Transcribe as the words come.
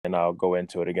and I'll go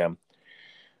into it again.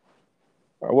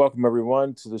 All right, welcome,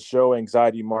 everyone, to the show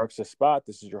Anxiety Marks a Spot.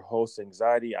 This is your host,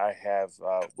 Anxiety. I have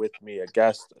with me a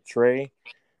guest, Trey.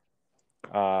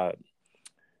 How's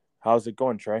it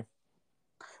going, Trey?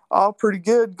 Oh, pretty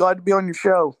good. Glad to be on your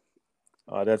show.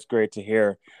 That's great to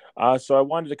hear. So I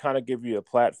wanted to kind of give you a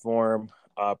platform,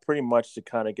 pretty much to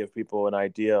kind of give people an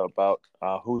idea about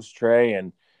who's Trey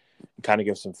and kind of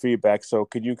give some feedback. So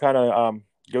could you kind of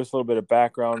give us a little bit of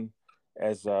background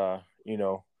as where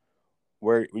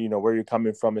you're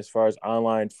coming from as far as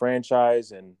online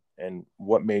franchise and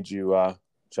what made you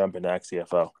jump into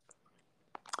XCFL?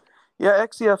 Yeah,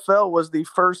 XCFL was the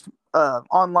first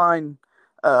online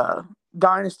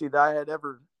dynasty that I had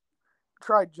ever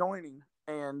tried joining.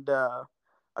 And a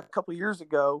couple of years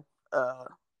ago,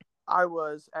 I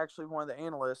was actually one of the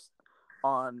analysts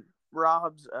on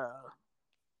Rob's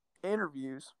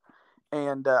interviews.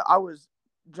 And I was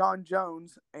John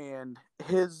Jones, and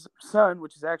his son,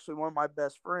 which is actually one of my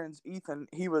best friends, Ethan,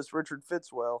 he was Richard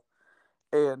Fitzwell.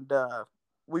 And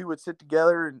we would sit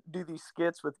together and do these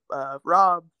skits with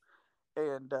Rob.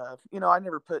 And, I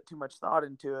never put too much thought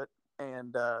into it.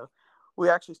 And we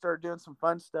actually started doing some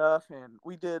fun stuff. And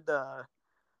we did,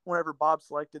 whenever Bob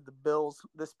selected the Bills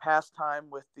this past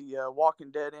time with the Walking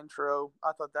Dead intro,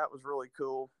 I thought that was really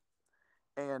cool.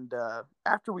 And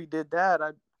after we did that,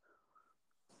 I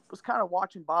was kind of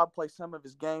watching Bob play some of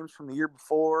his games from the year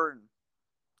before. And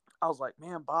I was like,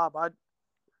 man, Bob, I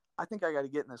think I got to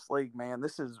get in this league, man.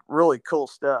 This is really cool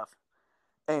stuff.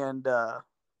 And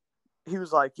he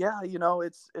was like, yeah,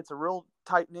 it's a real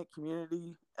tight-knit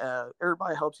community.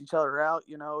 Everybody helps each other out.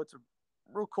 It's a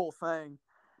real cool thing.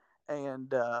 And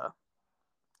the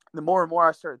more and more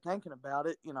I started thinking about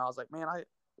it, I was like, man, I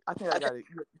think I got to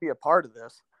be a part of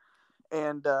this.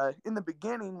 And in the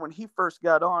beginning, when he first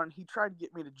got on, he tried to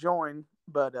get me to join.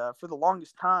 But for the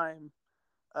longest time,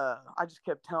 I just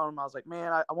kept telling him, I was like,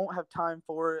 man, I won't have time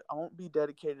for it. I won't be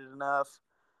dedicated enough.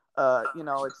 That's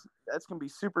going to be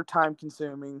super time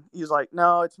consuming. He's like,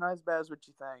 no, it's not as bad as what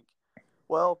you think.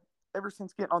 Well, ever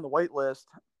since getting on the wait list,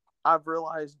 I've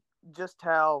realized just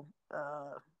how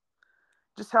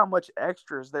much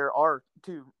extras there are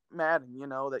to Madden,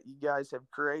 that you guys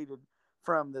have created,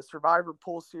 from the Survivor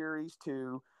Pool series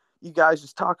to you guys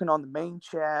just talking on the main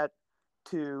chat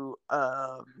to,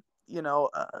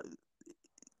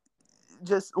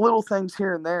 just little things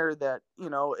here and there that,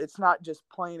 it's not just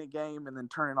playing a game and then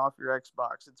turning off your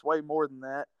Xbox. It's way more than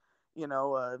that.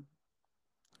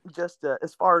 Just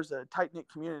as far as a tight knit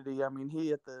community, I mean, he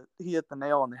hit the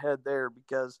nail on the head there,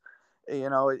 because,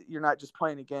 you're not just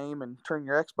playing a game and turning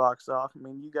your Xbox off. I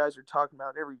mean, you guys are talking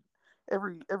about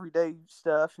everyday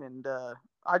stuff. And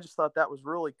I just thought that was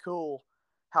really cool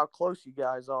how close you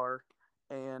guys are.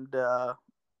 And, I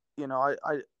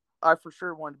for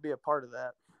sure wanted to be a part of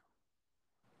that.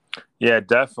 Yeah,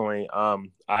 definitely.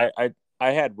 I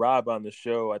had Rob on the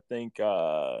show, I think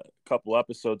a couple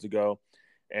episodes ago,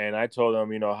 and I told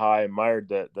him, how I admired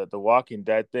the Walking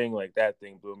Dead thing. Like, that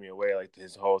thing blew me away, like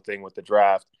his whole thing with the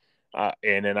draft.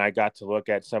 And then I got to look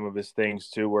at some of his things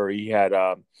too, where he had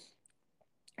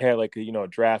like a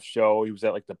draft show. He was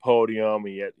at like the podium.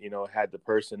 He had had the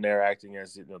person there acting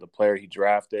as the player he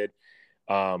drafted.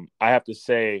 I have to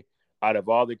say, out of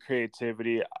all the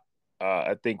creativity,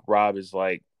 I think Rob is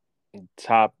like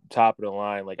top of the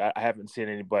line. Like, I haven't seen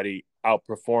anybody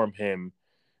outperform him,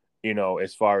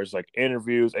 as far as like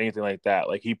interviews, anything like that.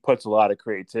 Like, he puts a lot of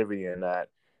creativity in that,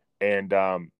 and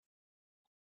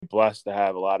blessed to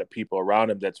have a lot of people around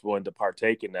him that's willing to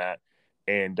partake in that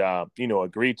and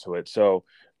agree to it. So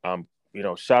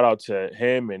shout out to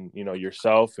him and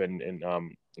yourself and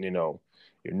your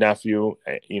nephew,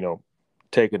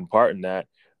 taking part in that.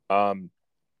 And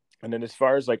then as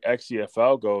far as like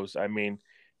XCFL goes, I mean,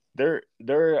 they're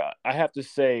I have to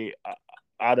say,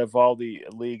 out of all the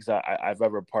leagues I've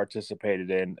ever participated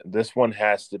in, this one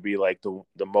has to be like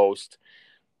the most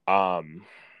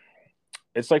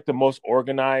it's like the most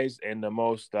organized and the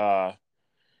most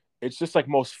it's just like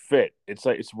most fit. It's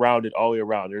like it's rounded all the way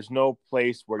around. There's no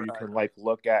place where you can like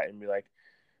look at and be like,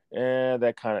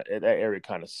 that area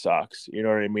kind of sucks. You know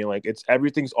what I mean? Like,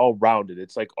 everything's all rounded.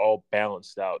 It's like all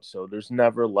balanced out. So there's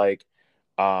never like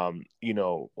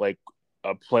like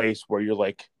a place where you're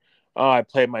like, oh, I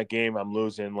played my game, I'm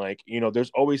losing. Like,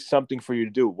 there's always something for you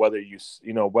to do, whether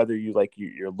whether you like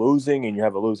you're losing and you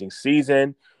have a losing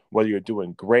season, whether you're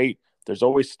doing great, there's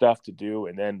always stuff to do.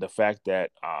 And then the fact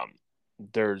that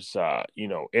there's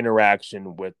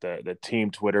interaction with the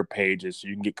team Twitter pages, so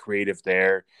you can get creative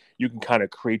there. You can kind of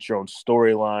create your own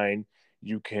storyline.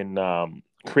 You can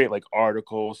create like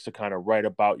articles to kind of write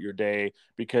about your day,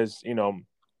 because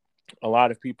a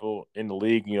lot of people in the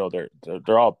league,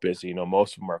 they're all busy.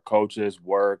 Most of them are coaches,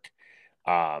 work,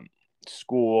 um,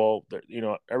 school.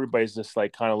 Everybody's just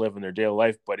like kind of living their daily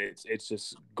life. But it's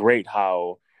just great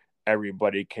how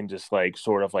everybody can just like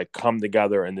sort of like come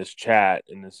together in this chat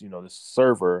in this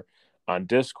server on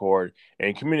Discord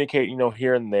and communicate.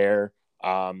 Here and there.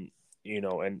 And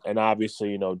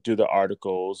obviously do the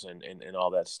articles and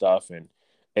all that stuff. And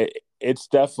it's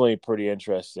definitely pretty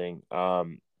interesting,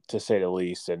 to say the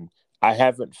least. And I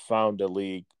haven't found a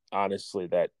league, honestly,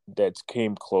 that's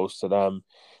came close to them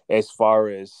as far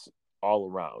as all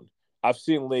around. I've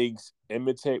seen leagues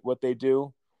imitate what they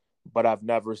do, but I've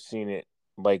never seen it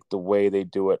like the way they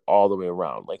do it all the way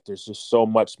around. Like there's just so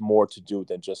much more to do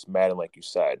than just Madden, like you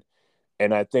said.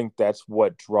 And I think that's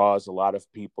what draws a lot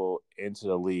of people into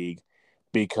the league,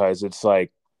 because it's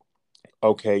like,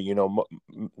 okay,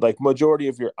 like majority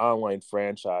of your online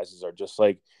franchises are just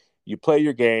like, you play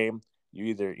your game, you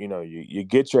either, you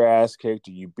get your ass kicked,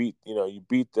 or you beat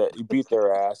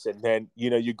their ass, and then,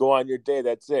 you go on your day.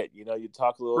 That's it. You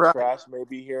talk a little Right. trash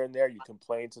maybe here and there. You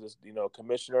complain to this,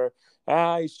 commissioner,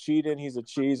 he's cheating, he's a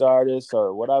cheese artist,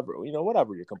 or whatever,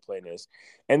 whatever your complaint is.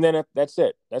 And then that's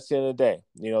it. That's the end of the day.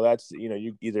 That's,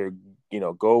 you either,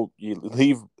 go, you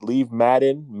leave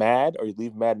Madden mad, or you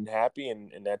leave Madden happy,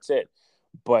 and that's it.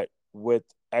 But with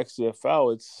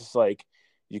XCFL, it's just like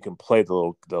you can play the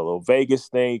little Vegas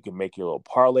thing. You can make your little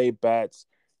parlay bets.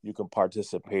 You can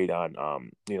participate on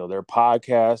their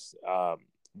podcasts.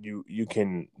 You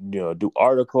can do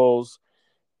articles,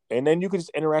 and then you can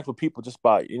just interact with people just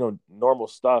by normal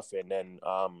stuff. And then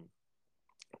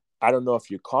I don't know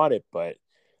if you caught it, but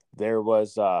there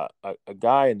was a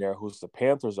guy in there who's the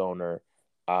Panthers owner,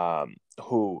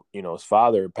 who his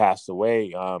father passed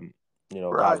away. God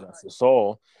Right. rest his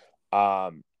soul.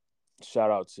 Um,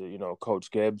 Shout out to Coach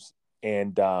Gibbs,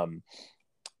 and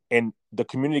the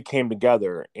community came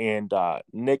together, and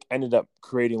Nick ended up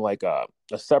creating like a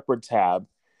separate tab,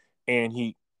 and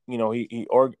he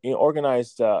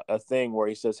organized a thing where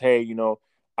he says, hey,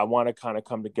 I want to kind of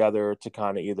come together to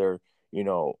kind of either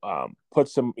put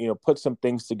some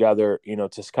things together,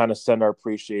 to kind of send our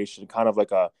appreciation, kind of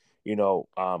like a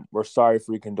we're sorry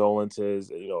for your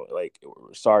condolences, like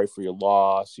we're sorry for your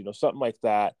loss, something like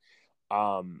that.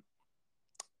 um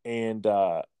and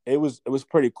it was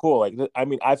pretty cool. Like, I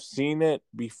mean, I've seen it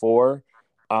before,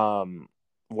 um,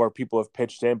 where people have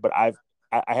pitched in, but I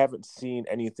haven't seen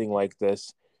anything like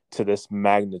this to this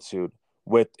magnitude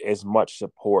with as much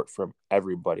support from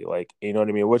everybody. Like, you know what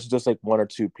I mean? Which is just like one or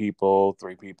two people,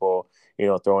 three people,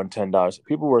 throwing $10.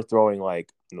 People were throwing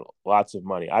like lots of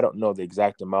money. I don't know the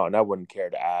exact amount, and I wouldn't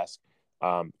care to ask,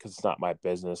 because it's not my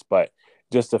business. But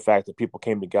just the fact that people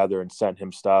came together and sent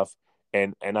him stuff,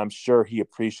 and I'm sure he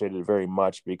appreciated it very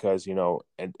much, because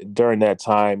and during that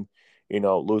time,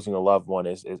 losing a loved one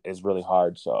is really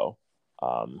hard. So,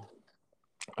 um,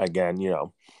 again,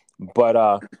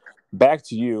 but back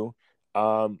to you.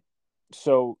 Um,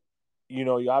 so,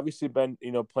 you obviously been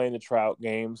playing the tryout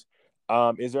games.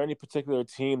 Is there any particular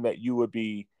team that you would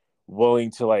be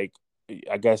willing to, like,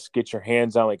 I guess, get your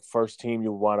hands on, like first team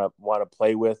you want to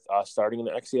play with, starting in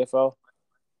the XCFL?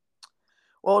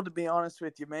 Well, to be honest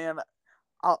with you, man,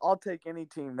 I'll take any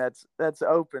team that's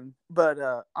open. But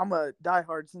I'm a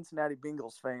diehard Cincinnati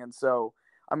Bengals fan, so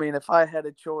I mean, if I had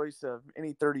a choice of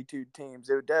any 32 teams,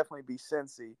 it would definitely be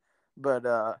Cincy. But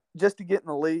just to get in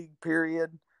the league,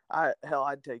 period,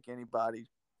 I'd take anybody.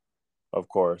 Of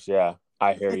course, yeah,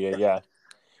 I hear you. Yeah,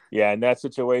 yeah. In that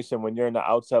situation, when you're in the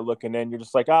outside looking in, you're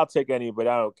just like, I'll take any, but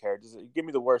I don't care. Just give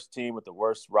me the worst team with the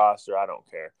worst roster. I don't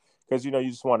care, because you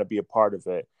just want to be a part of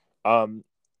it. Um,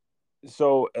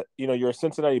 so you're a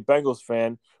Cincinnati Bengals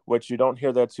fan, which you don't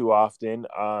hear that too often.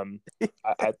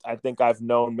 I think I've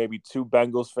known maybe two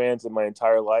Bengals fans in my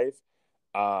entire life.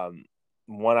 Um,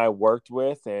 One I worked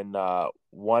with, and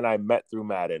one I met through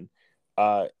Madden.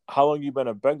 How long you been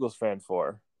a Bengals fan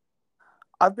for?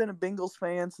 I've been a Bengals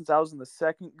fan since I was in the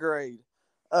second grade.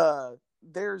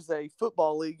 There's a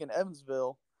football league in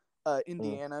Evansville, Mm,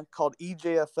 Indiana, called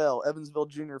EJFL, Evansville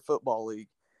Junior Football League,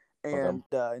 okay, and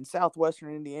in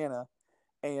southwestern Indiana,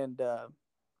 and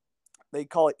they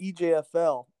call it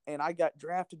EJFL. And I got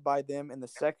drafted by them in the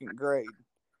second grade,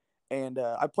 and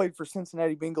I played for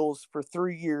Cincinnati Bengals for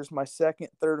 3 years, my second,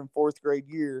 third, and fourth grade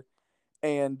year,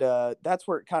 and that's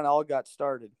where it kind of all got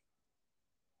started.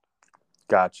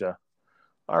 gotcha.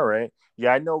 All right.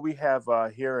 Yeah, I know we have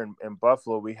here in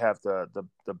Buffalo, we have the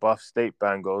Buff State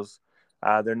Bengals.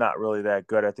 They're not really that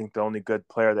good. I think the only good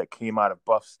player that came out of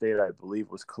Buff State, I believe,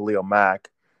 was Khalil Mack.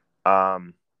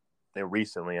 Um,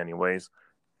 Recently, anyways.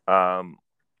 Um,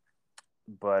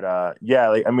 but yeah,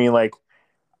 like, I mean, like,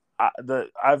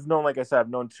 I've known, like I said, I've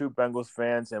known two Bengals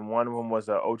fans, and one of them was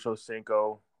a Ocho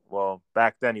Cinco. Well,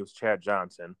 back then he was a Chad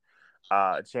Johnson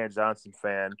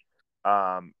fan.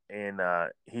 And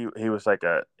he was he was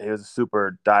a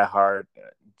super diehard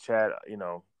Chad,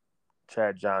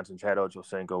 Chad Johnson, Chad Ocho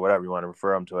Cinco, whatever you want to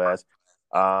refer him to as.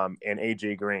 And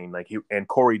AJ Green, and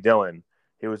Corey Dillon.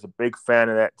 He was a big fan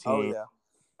of that Oh team.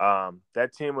 yeah.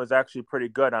 That team was actually pretty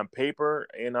good on paper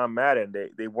and on Madden.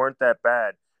 They weren't that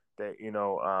bad.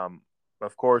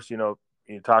 Of course, you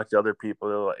talk to other people,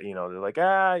 they're like,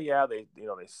 yeah, they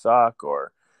suck.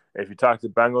 Or if you talk to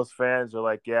Bengals fans, they're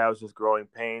like, yeah, it was just growing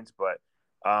pains. But,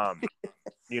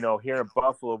 here in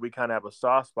Buffalo, we kind of have a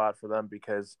soft spot for them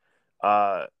because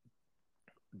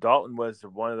Dalton was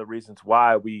one of the reasons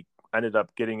why we ended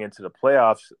up getting into the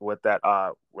playoffs with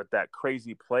that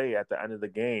crazy play at the end of the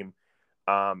game.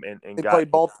 And They got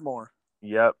played Baltimore.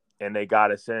 Yep, and they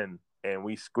got us in, and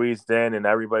we squeezed in, and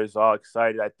everybody's all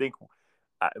excited.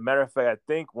 Matter of fact, I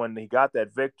think when he got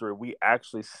that victory, we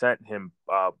actually sent him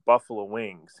buffalo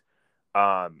wings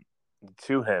um,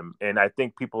 to him, and I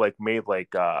think people made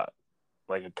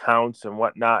accounts and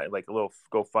whatnot, like a little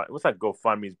GoFund. It was not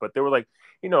GoFundMe's, but they were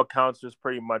accounts just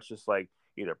pretty much just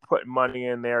either putting money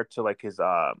in there to his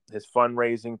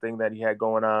fundraising thing that he had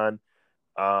going on.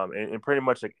 And pretty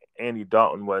much Andy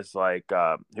Dalton was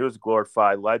he was a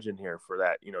glorified legend here for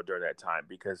that, during that time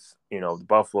because, the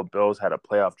Buffalo Bills had a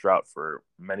playoff drought for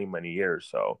many, many years.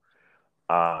 So,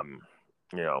 um,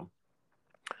 you know,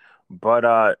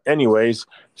 but anyways,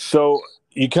 so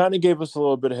you kind of gave us a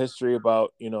little bit of history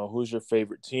about, who's your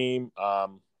favorite team,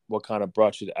 what kind of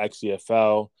brought you to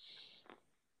XCFL.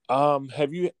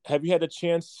 Have you had a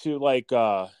chance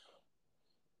to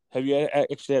have you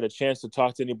actually had a chance to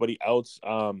talk to anybody else?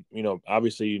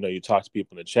 Obviously, you talk to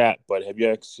people in the chat, but have you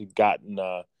actually gotten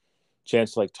a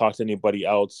chance to talk to anybody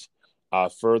else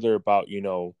further about,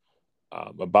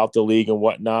 about the league and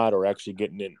whatnot, or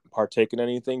actually partake in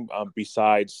anything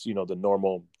besides, the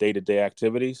normal day-to-day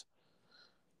activities?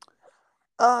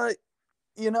 Uh,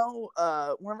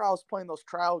 whenever I was playing those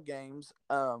trial games,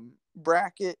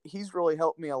 Brackett, he's really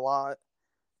helped me a lot.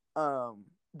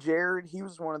 Jared, he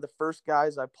was one of the first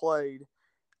guys I played.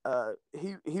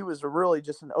 He was really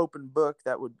just an open book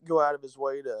that would go out of his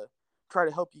way to try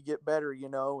to help you get better,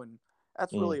 and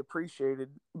that's really appreciated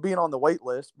being on the wait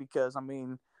list because,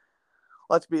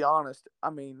 let's be honest.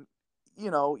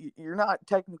 You're not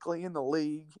technically in the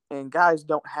league, and guys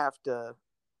don't have to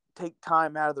take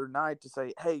time out of their night to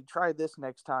say, hey, try this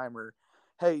next time, or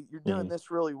hey, you're doing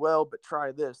this really well, but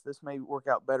try this. This may work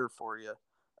out better for you.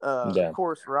 Of Yeah.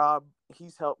 course, Rob,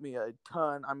 he's helped me a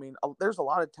ton. There's a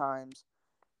lot of times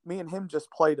me and him just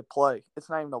play to play. It's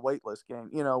not even a waitlist game.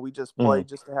 We just play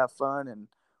just to have fun, and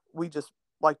we just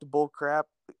like to bull crap,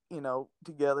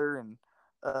 together. And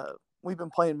we've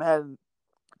been playing Madden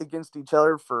against each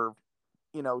other for,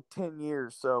 10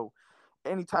 years. So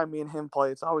anytime me and him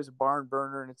play, it's always a barn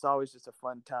burner, and it's always just a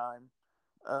fun time.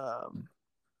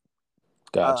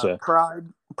 Gotcha.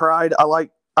 Pride.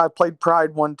 I played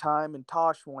Pride one time and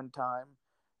Tosh one time.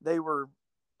 They were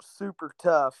super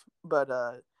tough, but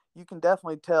you can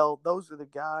definitely tell those are the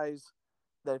guys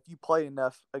that if you play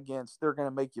enough against, they're going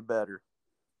to make you better.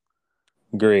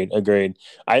 Agreed.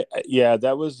 Yeah,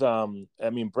 that was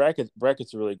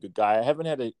Brackett's a really good guy. I haven't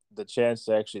had the chance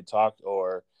to actually talk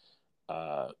or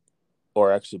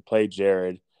actually play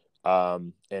Jared.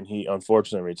 And he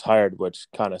unfortunately retired, which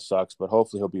kind of sucks, but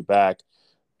hopefully he'll be back.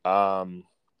 And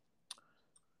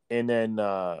then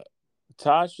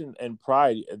Tosh and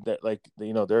Pride, that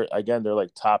they're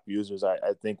like top users. I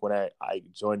think when I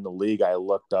joined the league, I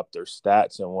looked up their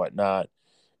stats and whatnot,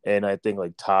 and I think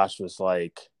Tosh was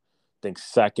I think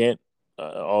second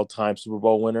all time Super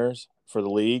Bowl winners for the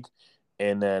league,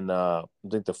 and then I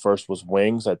think the first was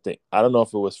Wings. I don't know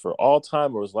if it was for all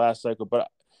time or it was last cycle, but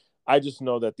I just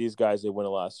know that these guys, they win a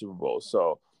lot of Super Bowls.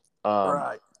 So,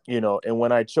 Right. And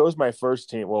when I chose my first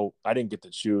team, well, I didn't get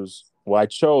to choose. Well, I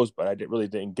chose, but I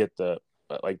didn't get the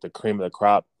cream of the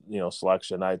crop,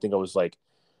 selection. I think I was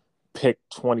pick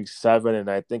 27, and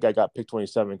I think I got pick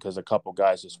 27 because a couple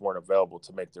guys just weren't available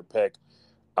to make their pick.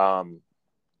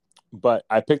 But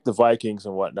I picked the Vikings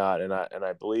and whatnot, and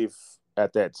I believe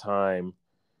at that time,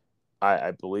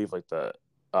 I believe the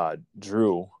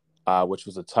Drew, which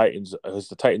was the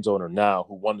Titans owner now,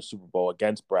 who won the Super Bowl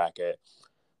against Brackett.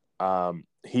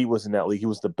 He was in that league. He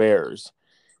was the Bears,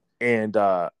 and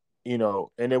and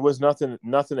it was nothing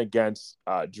against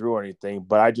Drew or anything,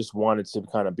 but I just wanted to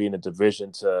kind of be in a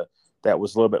division that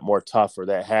was a little bit more tougher,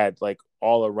 that had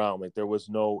all around, there was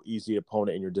no easy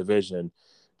opponent in your division,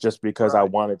 just because Right. I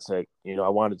wanted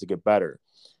to get better.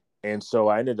 And so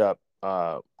I ended up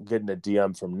getting a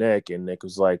DM from Nick, and Nick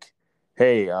was like,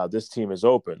 "Hey, this team is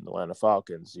open, the Atlanta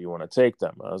Falcons. Do you want to take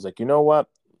them?" I was like, "You know what?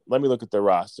 Let me look at their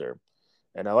roster."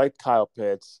 And I liked Kyle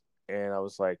Pitts, and I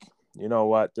was like, "You know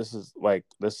what? This is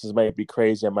might be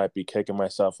crazy. I might be kicking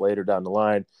myself later down the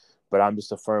line, but I'm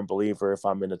just a firm believer. If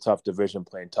I'm in a tough division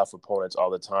playing tough opponents all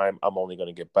the time, I'm only going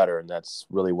to get better, and that's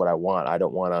really what I want. I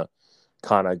don't want to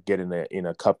kind of get in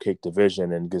a cupcake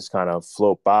division and just kind of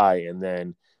float by, and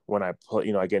then when I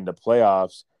play, I get into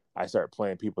playoffs, I start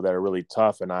playing people that are really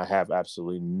tough, and I have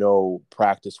absolutely no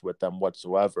practice with them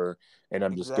whatsoever, and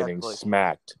I'm just getting Exactly.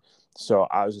 smacked. So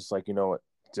I was just like, you know what,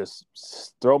 just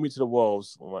throw me to the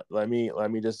wolves. Let me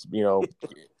just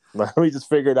let me just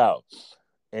figure it out.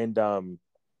 And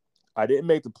I didn't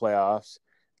make the playoffs.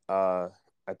 I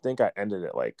think I ended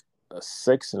at like a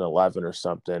 6-11 or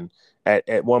something.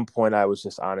 At one point, I was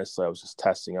just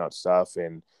testing out stuff,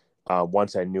 and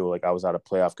once I knew like I was out of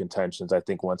playoff contentions, I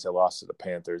think once I lost to the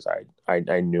Panthers,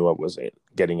 I knew I wasn't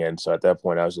getting in. So at that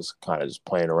point, I was just kind of just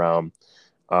playing around,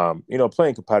 playing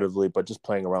competitively, but just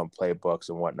playing around playbooks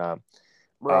and whatnot.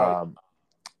 Right. Um,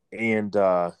 and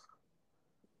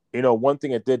one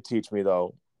thing it did teach me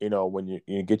though, when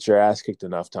you get your ass kicked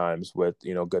enough times with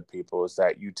good people, is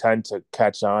that you tend to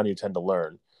catch on, you tend to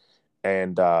learn.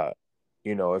 And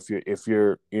if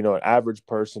you're an average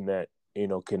person that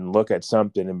can look at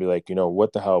something and be like,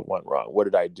 what the hell went wrong, what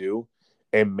did I do,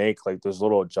 and make like those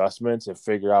little adjustments and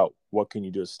figure out what can you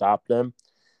do to stop them,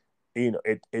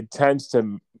 it tends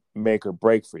to make or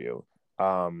break for you.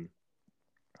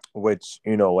 Which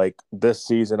like this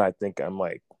season, I think I'm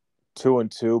like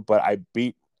 2-2, but I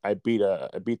beat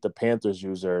the Panthers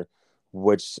user,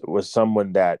 which was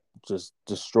someone that just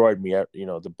destroyed me at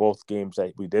the both games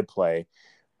that we did play.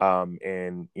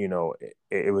 And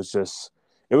it was just,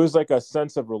 it was like a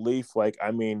sense of relief. Like,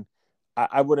 I mean,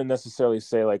 I wouldn't necessarily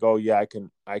say like, oh yeah,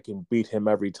 I can beat him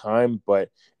every time, but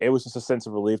it was just a sense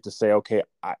of relief to say, okay,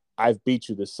 I've beat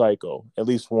you this cycle at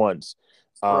least once.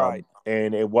 Right.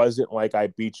 And it wasn't like I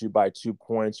beat you by 2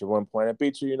 points or 1 point. I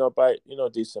beat you, by a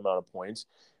decent amount of points.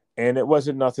 And it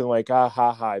wasn't nothing like, ah,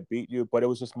 ha, ha, I beat you. But it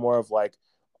was just more of like,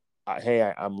 hey,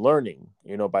 I'm learning,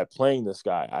 by playing this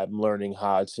guy. I'm learning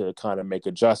how to kind of make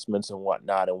adjustments and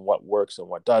whatnot, and what works and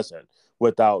what doesn't,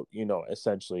 without,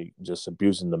 essentially just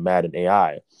abusing the Madden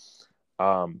AI.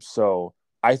 So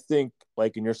I think,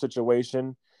 like in your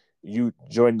situation, you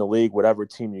join the league, whatever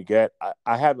team you get.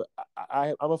 I'm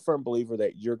a firm believer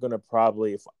that you're gonna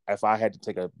probably, if I had to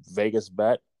take a Vegas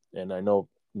bet, and I know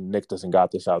Nick doesn't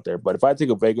got this out there, but if I take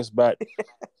a Vegas bet,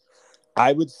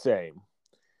 I would say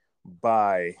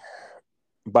by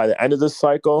the end of this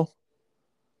cycle,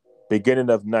 beginning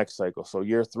of next cycle, so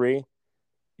year 3,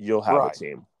 you'll have a Right.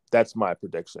 team. That's my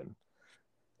prediction.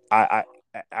 I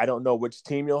don't know which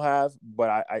team you'll have, but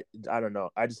I don't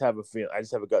know. I just have a feeling. I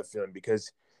just have a gut feeling,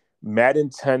 because Madden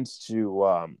tends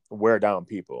to wear down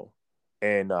people,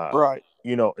 and Right.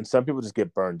 and some people just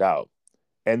get burned out.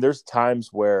 And there's times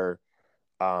where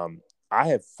I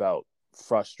have felt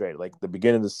frustrated. Like the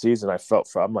beginning of the season,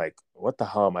 I'm like, what the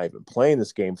hell am I even playing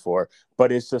this game for?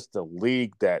 But it's just the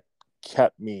league that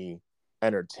kept me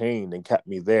entertained and kept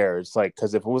me there. It's like,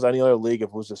 because if it was any other league, if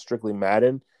it was just strictly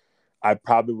Madden, I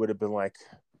probably would have been like,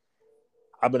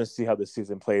 I'm gonna see how this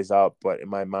season plays out. But in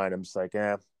my mind, I'm just like,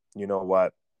 you know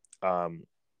what? Um,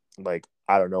 like,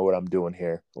 I don't know what I'm doing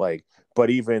here. Like,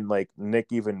 but even like Nick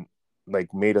even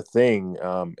like made a thing,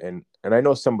 and I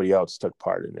know somebody else took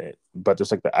part in it, but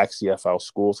there's like the XCFL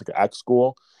schools, like the X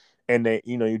school, and they,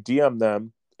 you DM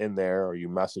them in there, or you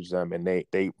message them, and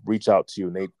they reach out to you,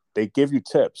 and they give you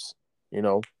tips, you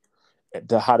know,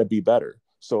 to how to be better.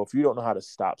 So if you don't know how to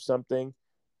stop something,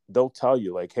 they'll tell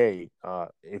you like, hey,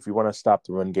 if you want to stop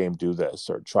the run game, do this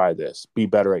or try this. Be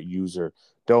better at user.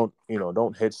 Don't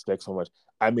hit stick so much.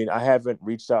 I mean, I haven't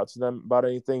reached out to them about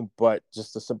anything, but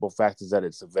just the simple fact is that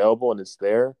it's available and it's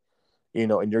there,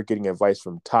 and you're getting advice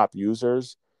from top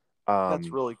users, That's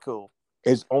um, really cool.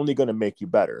 is only going to make you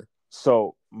better.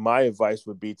 So my advice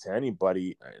would be to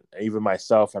anybody, even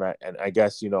myself, and I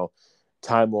guess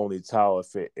time will only tell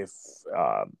if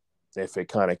it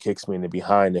kind of kicks me in the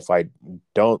behind if I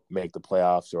don't make the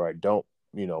playoffs, or I don't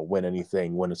win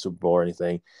anything, win a Super Bowl or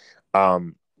anything,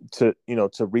 um, to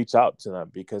reach out to them,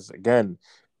 because again,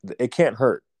 it can't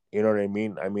hurt. You know what I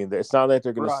mean? I mean, it's not like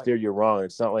they're going to Right. steer you wrong.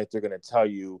 It's not like they're going to tell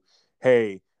you,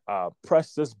 hey,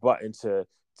 press this button to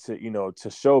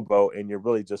showboat, and you're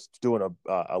really just doing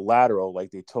a lateral,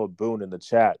 like they told Boone in the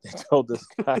chat. They told this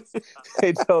guy,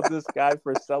 they told this guy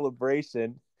for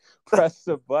celebration, press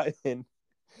the button,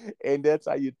 and that's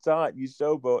how you taunt, you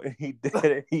showboat, and he did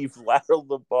it. He lateraled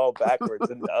the ball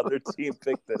backwards, and the other team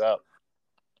picked it up.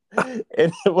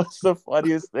 And it was the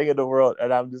funniest thing in the world.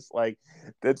 And I'm just like,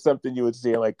 that's something you would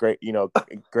see in like great,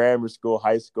 grammar school,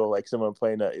 high school, like someone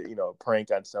playing a, prank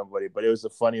on somebody. But it was the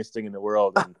funniest thing in the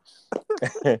world.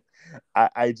 And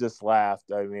I just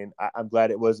laughed. I mean, I'm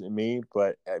glad it wasn't me,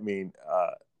 but I mean,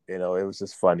 it was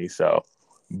just funny. So,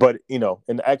 but in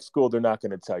the X school, they're not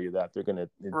going to tell you that. They're going to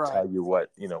Right. tell you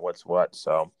what's what.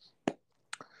 So,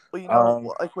 Well, um,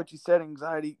 like what you said,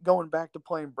 anxiety. Going back to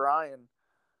playing Brian,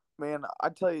 man, I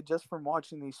tell you, just from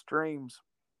watching these streams,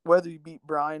 whether you beat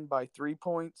Brian by 3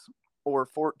 points or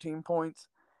 14 points,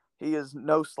 he is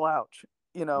no slouch.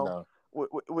 You know,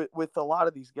 no. with a lot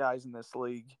of these guys in this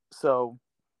league. So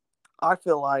I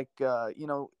feel like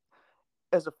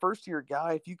as a first year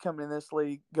guy, if you come in this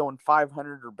league going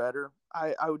 500 or better,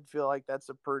 I would feel like that's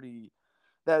a pretty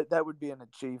that would be an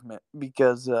achievement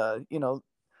because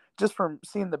just from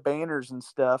seeing the banners and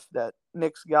stuff that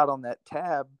Nick's got on that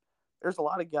tab, there's a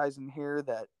lot of guys in here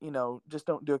that just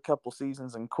don't do a couple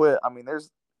seasons and quit. I mean, there's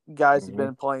guys who've Mm-hmm.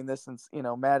 been playing this since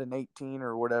Madden 18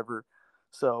 or whatever.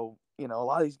 So a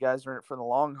lot of these guys are in it for the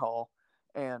long haul,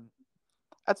 and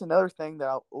that's another thing that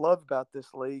I love about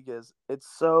this league is it's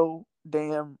so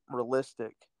damn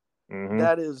realistic. Mm-hmm.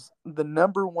 That is the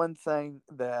number one thing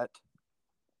that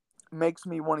makes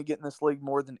me want to get in this league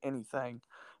more than anything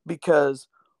because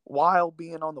while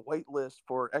being on the wait list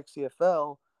for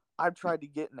XCFL, I've tried to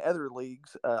get in other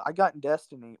leagues. I got in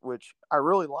Destiny, which I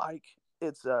really like.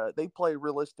 It's they play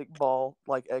realistic ball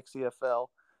like XCFL,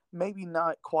 maybe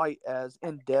not quite as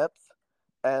in depth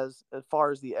as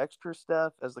far as the extra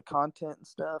stuff, as the content and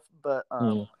stuff, but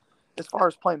as far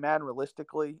as playing Madden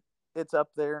realistically, it's up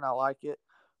there and I like it.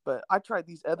 But I tried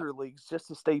these other leagues just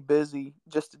to stay busy,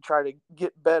 just to try to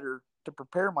get better, to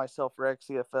prepare myself for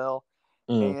XCFL.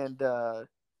 Mm. And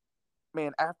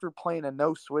man, after playing a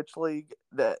no switch league,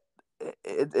 that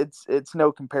it's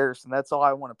no comparison. That's all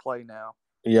I want to play now.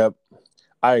 Yep.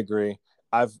 I agree.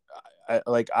 I've I've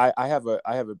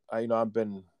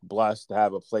been blessed to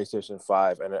have a PlayStation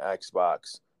 5 and an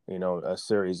Xbox, a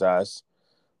Series S,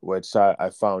 which I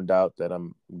found out that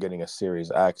I'm getting a Series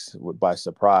X by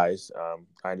surprise.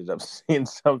 I ended up seeing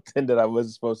something that I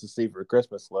wasn't supposed to see for a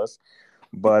Christmas list,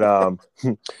 but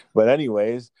but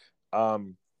anyways,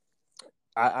 um,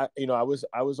 I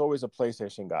was always a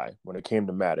PlayStation guy when it came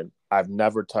to Madden. I've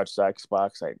never touched the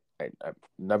Xbox. I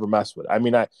never messed with it. I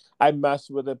mean, I messed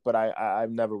with it, but I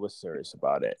never was serious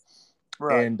about it.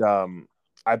 Right. And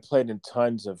I played in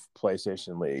tons of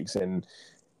PlayStation leagues, and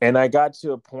I got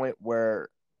to a point where,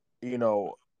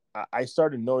 I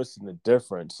started noticing the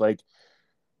difference. Like,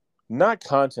 not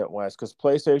content wise, because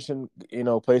PlayStation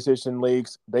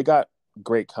leagues, they got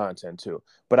great content too.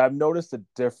 But I've noticed the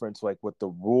difference, like with the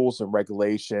rules and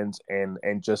regulations, and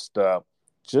just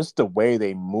the way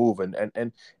they move, and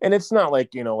it's not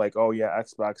like, like, oh yeah,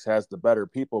 Xbox has the better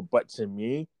people. But to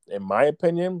me, in my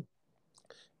opinion,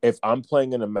 if I'm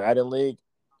playing in a Madden league,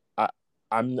 I,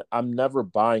 I'm never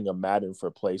buying a Madden for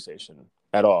PlayStation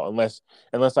at all, unless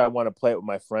I want to play it with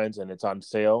my friends and it's on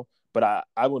sale. But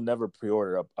I will never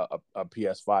pre-order a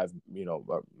PS5,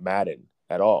 Madden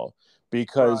at all, Right.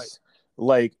 because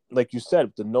like you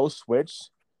said, the no switch,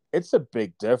 it's a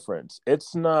big difference.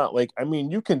 It's not like, I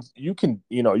mean, you can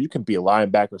be a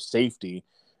linebacker, safety,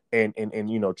 and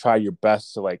try your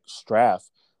best to like strafe,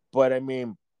 but I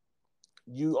mean,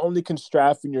 you only can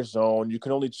strafe in your zone. You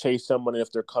can only chase someone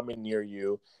if they're coming near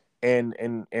you. And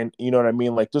you know what I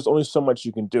mean? Like, there's only so much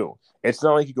you can do. It's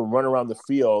not like you can run around the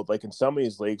field like in some of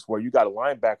these leagues where you got a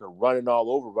linebacker running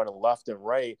all over, running left and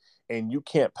right, and you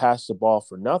can't pass the ball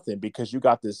for nothing because you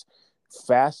got this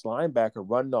fast linebacker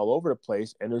running all over the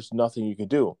place, and there's nothing you can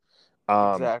do.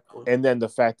 Um, Exactly. and then the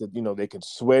fact that they can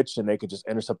switch and they can just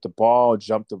intercept the ball,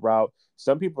 jump the route.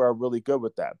 Some people are really good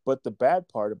with that, but the bad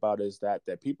part about it is that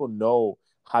people know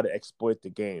how to exploit the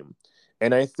game.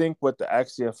 And I think with the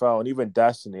XCFL and even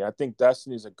Destiny, I think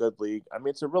Destiny is a good league. I mean,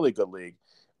 it's a really good league,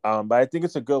 but I think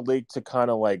it's a good league to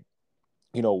kind of like,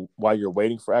 while you're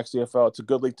waiting for XCFL, it's a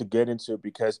good league to get into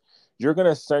because you're going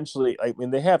to essentially, I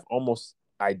mean, they have almost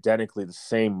identically the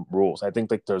same rules. I think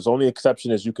like there's only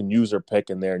exception is you can use or pick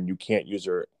in there and you can't use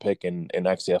or pick in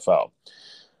XCFL.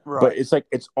 But Right. it's like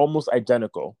it's almost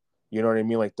identical. You know what I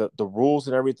mean? Like the rules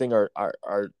and everything are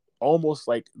almost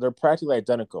like they're practically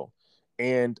identical.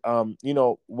 And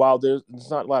while there's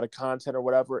not a lot of content or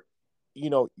whatever,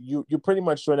 you pretty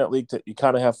much join that league to you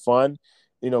kind of have fun,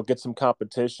 get some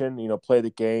competition, play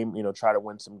the game, try to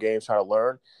win some games, try to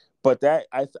learn. But that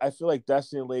I feel like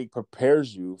Destiny League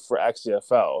prepares you for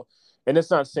XCFL. And it's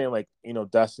not saying like,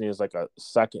 Destiny is like a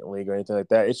second league or anything like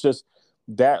that. It's just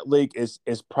that league is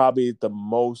probably the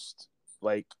most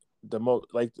like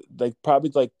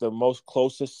probably like the most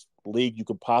closest league you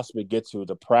could possibly get to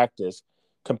practice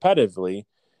competitively,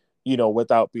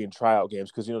 without being tryout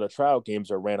games, because the tryout games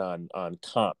are ran on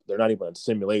comp. They're not even on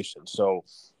simulation. So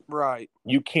Right.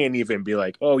 you can't even be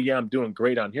like, oh yeah, I'm doing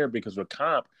great on here, because with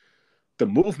comp, the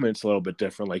movement's a little bit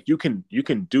different. Like you can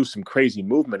do some crazy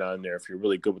movement on there if you're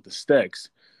really good with the sticks.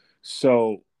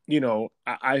 So,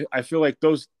 I feel like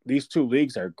these two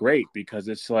leagues are great, because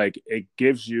it's like it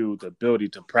gives you the ability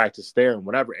to practice there and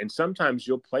whatever. And sometimes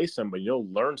you'll play somebody, you'll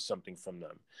learn something from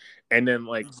them. And then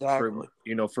like Exactly.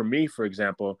 for me, for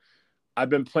example, I've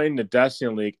been playing the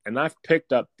Destiny League, and I've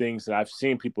picked up things that I've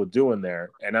seen people do in there,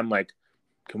 and I'm like,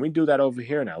 can we do that over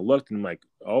here? And I looked and I'm like,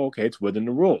 oh, okay, it's within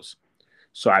the rules.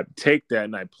 So I take that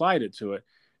and I applied it to it,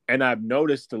 and I've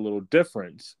noticed a little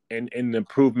difference in the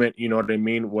improvement. You know what I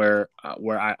mean? Where I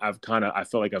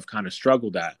feel like I've kind of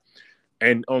struggled at,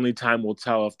 and only time will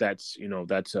tell if that's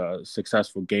a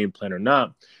successful game plan or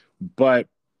not. But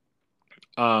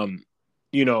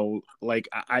like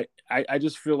I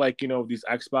just feel like these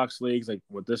Xbox leagues, like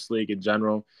with this league in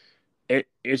general,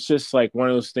 it's just like one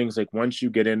of those things. Like once you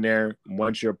get in there,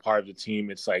 once you're a part of the team,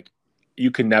 it's like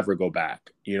you can never go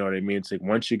back. You know what I mean? It's like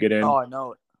once you get in, Oh, I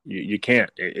know it. you can't.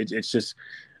 It's just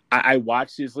I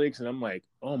watch these leagues and I'm like,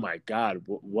 oh my god,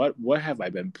 what have I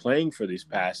been playing for these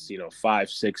past 5,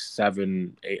 6,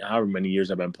 7, 8, however many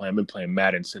years I've been playing? I've been playing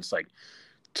Madden since like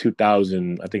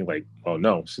 2000. I think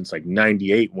since like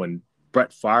 '98 when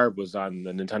Brett Favre was on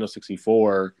the Nintendo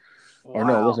 64. Or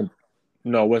no, it Wow. wasn't.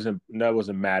 No, it wasn't. No, it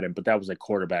wasn't Madden, but that was like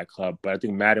Quarterback Club. But I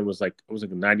think Madden was like it was like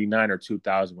 '99 or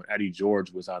 2000 when Eddie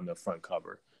George was on the front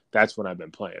cover. That's when I've been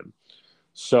playing.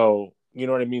 So you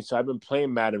know what I mean. So I've been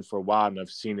playing Madden for a while, and I've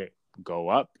seen it go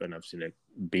up, and I've seen it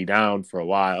be down for a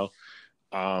while.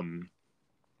 Um.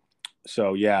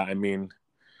 So yeah, I mean,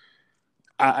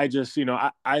 I just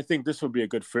I think this would be a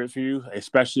good fit for you,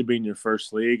 especially being your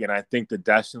first league, and I think the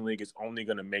Destiny League is only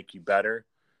going to make you better.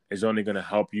 Is only going to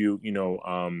help you,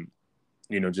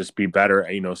 just be better.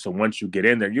 So once you get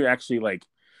in there, you're actually like,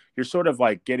 you're sort of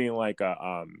like getting like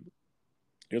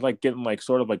you're like getting like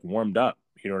sort of like warmed up.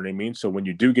 You know what I mean? So when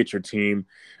you do get your team,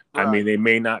 I mean, Right. they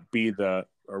may not be the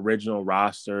original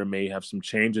roster, may have some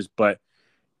changes, but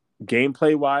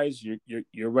gameplay wise, you're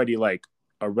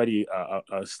already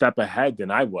a step ahead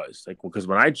than I was. Like, because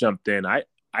when I jumped in, I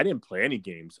didn't play any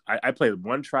games. I played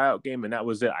one tryout game and that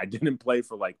was it. I didn't play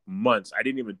for like months. I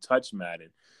didn't even touch Madden.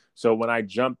 So when I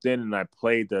jumped in and I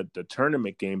played the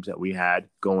tournament games that we had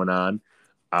going on,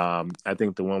 I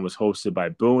think the one was hosted by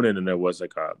Boone, and then there was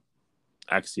like a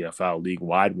XCFL league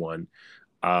wide one.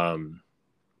 Um,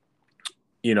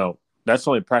 that's the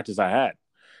only practice I had.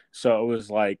 So it was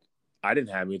like I didn't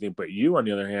have anything. But you, on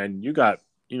the other hand, you got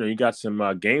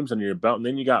some games under your belt, and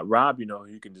then you got Rob.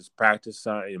 You can just practice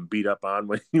and beat up on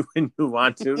when you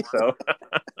want to. So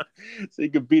so you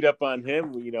can beat up on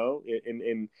him,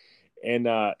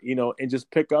 and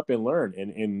just pick up and learn,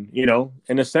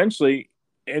 and essentially.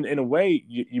 In a way,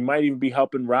 you might even be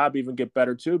helping Rob even get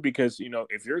better too, because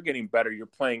if you're getting better, you're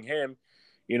playing him.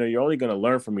 You're only going to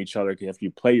learn from each other. If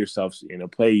you play each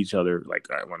other, like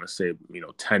I want to say,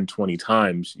 10, 20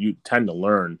 times, you tend to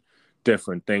learn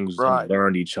different things. You tend to Right.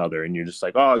 learn each other, and you're just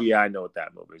like, oh yeah, I know what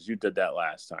that move is. You did that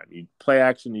last time. You play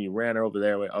action and you ran over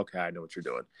there. Like, okay, I know what you're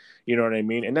doing. You know what I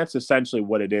mean? And that's essentially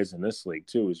what it is in this league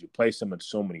too, is you play someone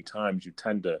so many times, you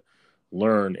tend to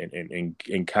learn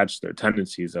and catch their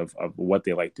tendencies of what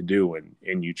they like to do,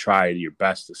 and you try your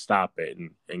best to stop it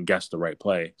and guess the right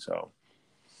play. So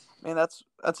Man, that's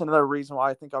another reason why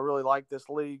I think I really like this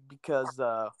league, because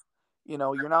you're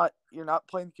not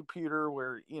playing the computer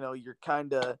where you're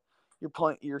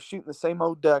shooting the same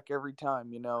old duck every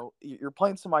time. You're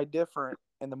playing somebody different,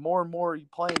 and the more and more you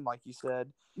play them, like you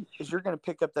said, is you're going to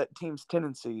pick up that team's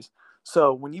tendencies.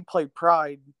 So when you play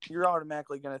Pride, you're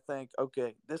automatically going to think,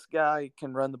 okay, this guy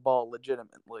can run the ball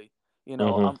legitimately.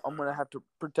 mm-hmm. I'm going to have to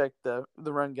protect the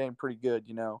run game pretty good.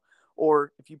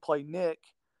 Or if you play Nick,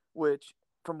 which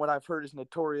from what I've heard is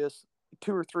notorious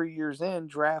 2 or 3 years in,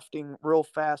 drafting real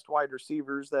fast wide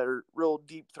receivers that are real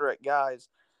deep threat guys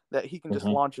that he can just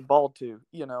Mm-hmm. launch a ball to.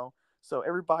 So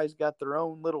everybody's got their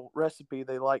own little recipe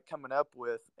they like coming up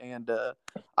with. And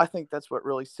I think that's what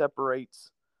really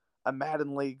separates a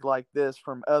Madden league like this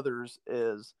from others,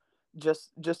 is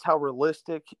just how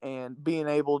realistic and being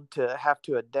able to have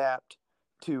to adapt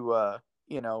to,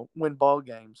 win ball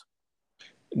games.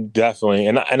 Definitely,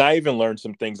 and I even learned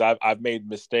some things. I've made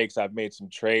mistakes. I've made some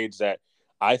trades that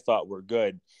I thought were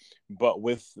good, but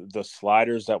with the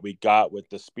sliders that we got, with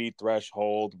the speed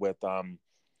threshold, with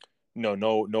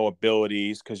no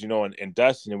abilities, because in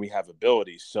Destiny we have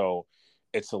abilities, so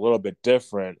it's a little bit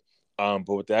different.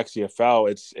 But with the XCFL,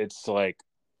 it's like,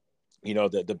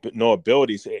 the no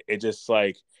abilities. It just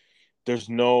like there's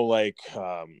no like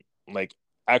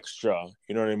extra,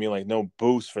 you know what I mean? Like no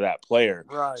boost for that player.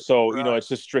 Right. So, Right. it's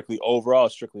just strictly overall,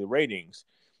 strictly ratings.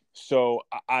 So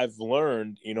I've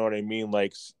learned, you know what I mean?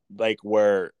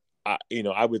 Where,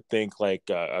 I would think like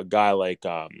a guy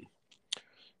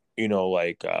you know,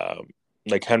 like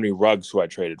Henry Ruggs, who I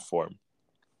traded for.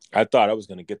 I thought I was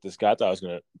going to get this guy. I thought I was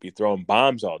going to be throwing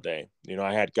bombs all day.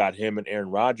 I had got him and Aaron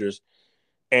Rodgers.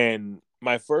 And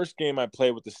my first game I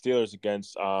played with the Steelers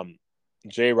against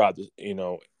J-Rod,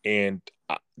 and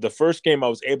the first game I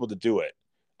was able to do it.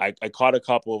 I caught a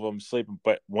couple of them sleeping,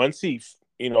 but once he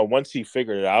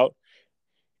figured it out,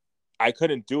 I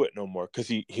couldn't do it no more because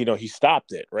he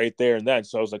stopped it right there and then.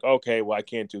 So I was like, okay, well, I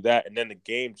can't do that. And then the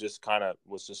game just kind of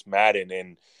was just maddened,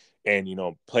 and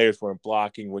players weren't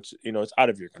blocking, which it's out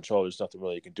of your control. There's nothing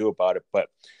really you can do about it. But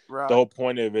the Right. whole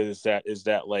point of it is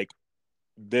that like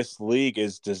this league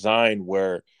is designed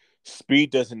where speed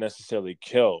doesn't necessarily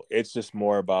kill. It's just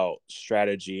more about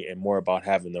strategy and more about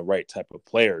having the right type of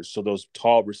players. So those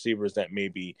tall receivers that may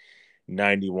be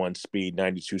 91 speed,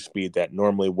 92 speed that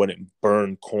normally wouldn't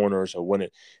burn corners or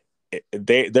wouldn't,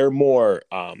 they're more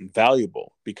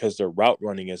valuable because their route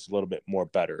running is a little bit more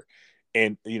better.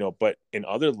 And but in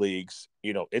other leagues,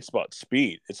 it's about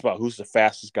speed. It's about who's the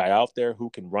fastest guy out there, who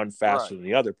can run faster Right. than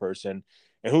the other person,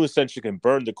 and who essentially can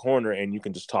burn the corner and you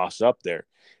can just toss it up there.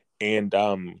 And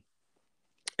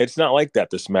it's not like that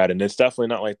this Madden. It's definitely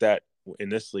not like that in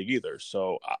this league either.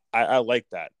 So I like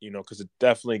that, because it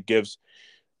definitely gives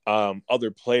other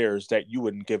players that you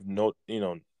wouldn't give you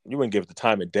wouldn't give the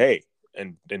time of day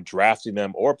and drafting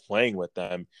them or playing with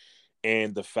them.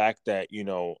 And the fact that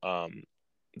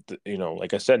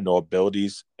like I said, no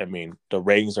abilities. I mean, the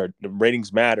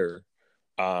ratings matter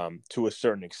to a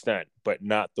certain extent, but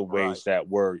not the Right. ways that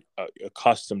we're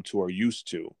accustomed to or used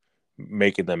to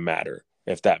making them matter,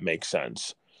 if that makes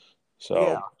sense. So,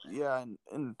 Yeah. Yeah.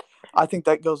 And I think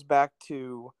that goes back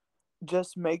to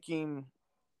just making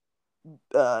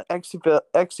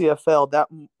XCFL that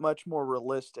much more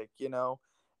realistic,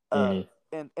 mhm.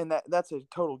 and that's a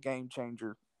total game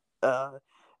changer. Uh,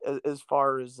 as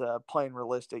far as playing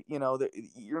realistic, that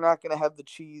you're not going to have the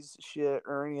cheese shit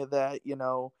or any of that,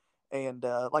 And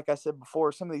like I said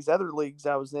before, some of these other leagues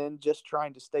I was in, just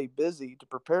trying to stay busy to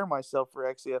prepare myself for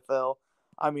XCFL.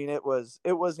 I mean, it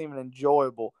wasn't even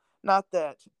enjoyable. Not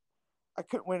that I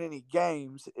couldn't win any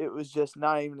games. It was just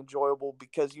not even enjoyable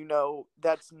because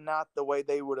that's not the way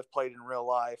they would have played in real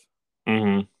life.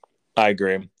 Mhm. I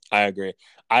agree. I agree.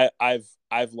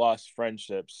 I've lost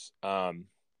friendships,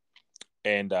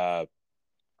 and I've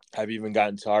even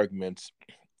gotten into arguments,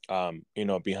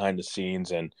 behind the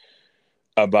scenes and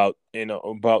about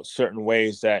certain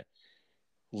ways that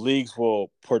leagues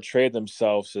will portray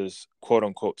themselves as quote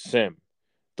unquote sim.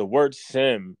 The word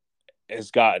sim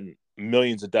has gotten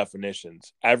millions of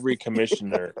definitions. Every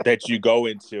commissioner that you go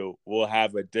into will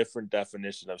have a different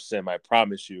definition of sim. I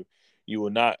promise you. You will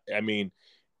not, I mean,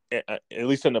 at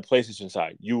least on the PlayStation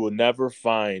side, you will never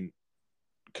find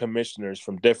commissioners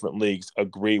from different leagues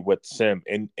agree with sim.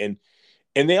 And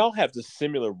they all have the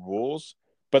similar rules,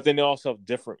 but then they also have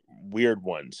different weird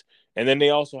ones. And then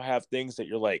they also have things that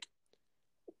you're like,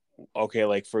 okay,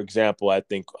 like for example, I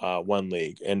think one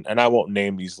league, and I won't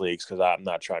name these leagues because I'm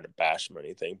not trying to bash them or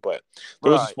anything, but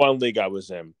there was this Right. one league I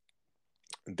was in.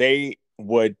 They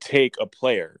would take a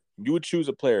player, you would choose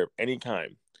a player of any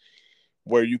kind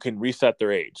where you can reset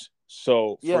their age.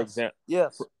 Yes.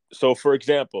 Yes. For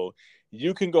example,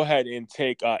 you can go ahead and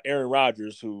take Aaron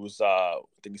Rodgers, who's I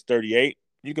think he's 38.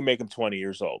 You can make him 20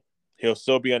 years old. He'll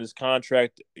still be on his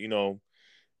contract,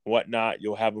 whatnot.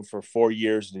 You'll have him for 4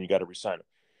 years, and then you got to resign him.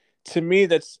 To me,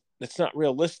 that's not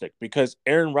realistic because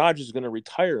Aaron Rodgers is going to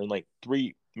retire in like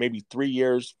maybe 3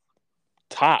 years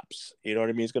tops. You know what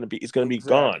I mean? He's gonna be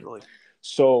gone. Exactly.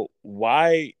 So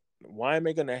why am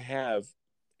I going to have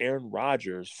Aaron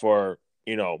Rodgers for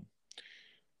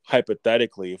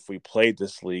hypothetically, if we played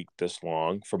this league this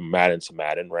long from Madden to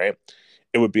Madden, right?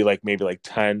 It would be like maybe like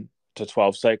 10 to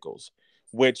 12 cycles,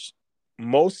 which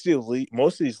most of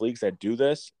these leagues that do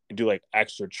this do like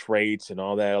extra traits and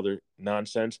all that other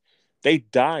nonsense. They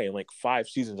die in like 5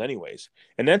 seasons, anyways.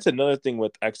 And that's another thing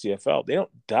with XCFL. They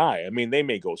don't die. I mean, they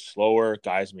may go slower.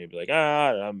 Guys may be like,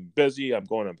 I'm busy. I'm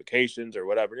going on vacations or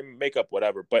whatever. They make up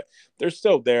whatever, but they're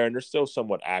still there and they're still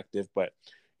somewhat active. But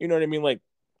you know what I mean? Like,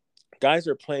 guys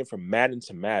are playing from Madden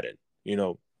to Madden,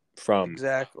 from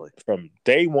Exactly. from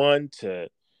day one to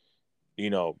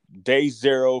day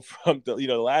zero from the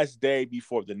last day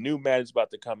before the new Madden's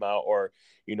about to come out, or,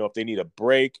 if they need a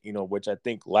break, which I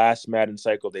think last Madden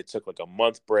cycle, they took like a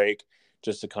month break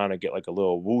just to kind of get like a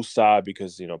little woosah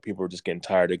because, people were just getting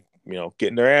tired of,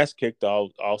 getting their ass kicked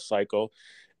all cycle,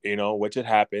 which it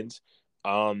happens.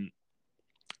 But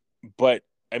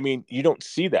I mean, you don't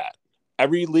see that.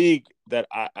 Every league that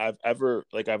I've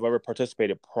ever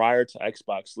participated prior to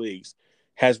Xbox leagues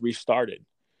has restarted.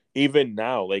 Even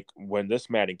now, like when this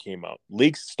Madden came out,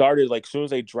 leagues started like as soon as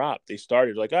they dropped, they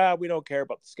started like, we don't care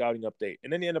about the scouting update,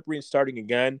 and then they end up restarting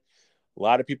again. A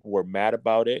lot of people were mad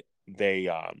about it. They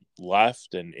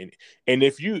left, and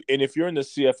if you're in the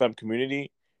CFM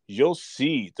community, you'll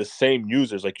see the same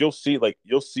users. Like you'll see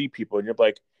people, and you're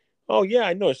like, oh yeah,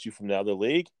 I noticed you from the other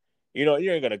league. You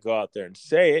ain't gonna go out there and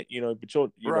say it,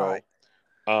 but Right.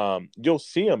 you'll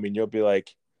see them, and you'll be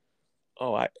like,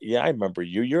 oh, I remember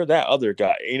you. You're that other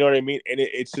guy. You know what I mean? And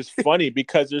it's just funny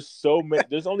because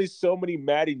there's only so many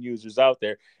Madden users out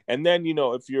there. And then,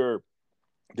 if you're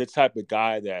the type of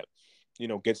guy that,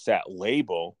 gets that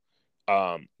label,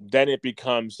 then it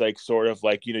becomes like sort of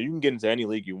like, you can get into any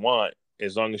league you want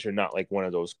as long as you're not like one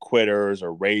of those quitters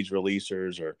or rage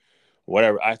releasers or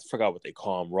whatever. I forgot what they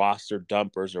call them, roster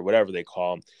dumpers or whatever they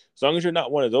call them. As long as you're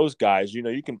not one of those guys,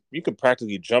 you can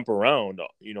practically jump around,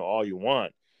 all you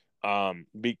want.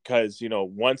 Because,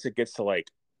 once it gets to like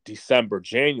December,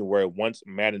 January, once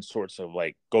Madden sorts of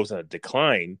like goes on a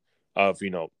decline of,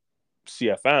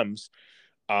 CFMs,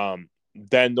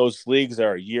 then those leagues that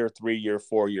are year 3, year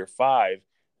 4, year 5,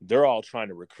 they're all trying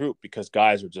to recruit because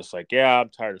guys are just like, yeah, I'm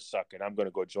tired of sucking. I'm going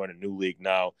to go join a new league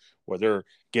now where they're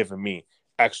giving me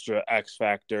extra X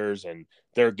factors and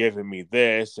they're giving me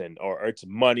this or it's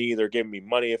money. They're giving me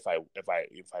money if I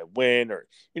win, or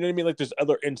what I mean? Like there's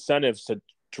other incentives to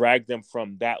drag them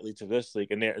from that league to this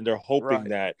league, and they're hoping Right.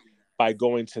 that by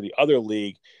going to the other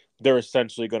league, they're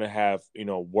essentially going to have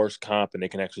worse comp and they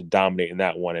can actually dominate in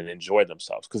that one and enjoy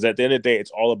themselves. Because at the end of the day,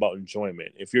 it's all about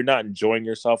enjoyment. If you're not enjoying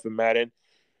yourself in Madden,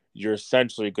 you're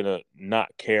essentially going to not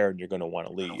care and you're going to want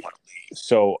to leave.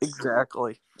 So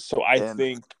Exactly. I And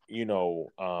think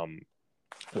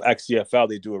XCFL,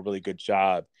 they do a really good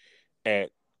job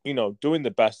at doing the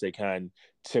best they can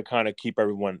to kind of keep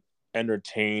everyone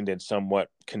entertained and somewhat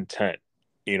content.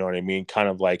 You know what I mean? Kind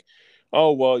of like,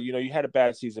 oh well, you had a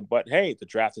bad season, but hey, the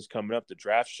draft is coming up. The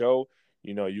draft show,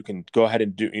 you can go ahead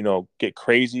and do, get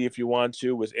crazy if you want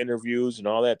to with interviews and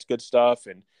all that good stuff,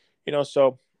 and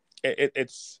so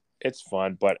it's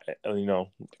fun. But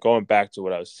going back to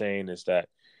what I was saying is that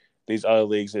these other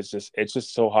leagues, it's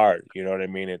just so hard. You know what I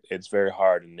mean? It's very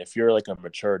hard, and if you're like a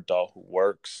mature adult who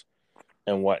works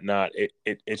and whatnot,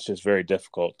 it's just very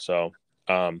difficult. So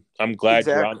I'm glad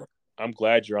you're on. exactly. I'm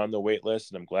glad you're on the wait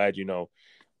list, and I'm glad you're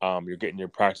getting your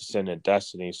practice in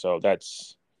Destiny. So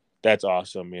that's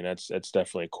awesome. I mean, that's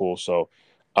definitely cool. So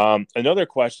another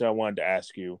question I wanted to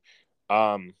ask you,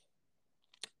 um,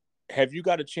 have you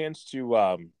got a chance to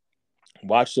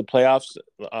watch the playoffs?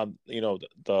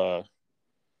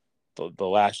 The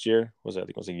last year was, I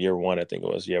think it was year one. I think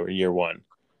it was year one.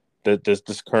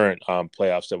 This current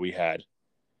playoffs that we had.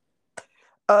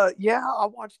 Yeah, I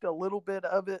watched a little bit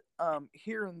of it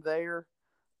here and there.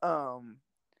 Um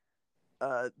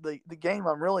the game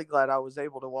I'm really glad I was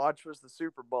able to watch was the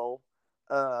Super Bowl.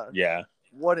 Yeah,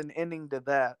 What an ending to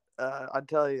that. I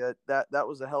tell you, that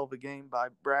was a hell of a game by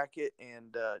Brackett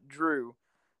and Drew.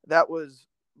 That was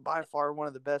by far one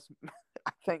of the best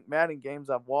I think Madden games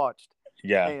I've watched.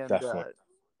 yeah, And definitely.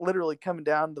 literally coming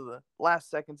down to the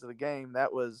last seconds of the game,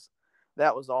 that was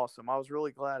awesome. I was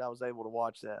really glad I was able to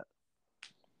watch that.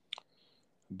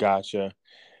 Gotcha.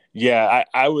 Yeah,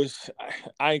 I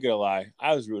ain't gonna lie.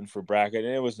 I was rooting for Brackett,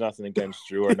 and it was nothing against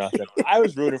Drew or nothing. I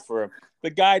was rooting for him. The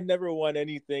guy never won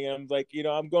anything. And I'm like,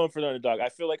 I'm going for the underdog. I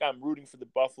feel like I'm rooting for the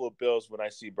Buffalo Bills when I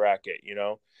see Brackett.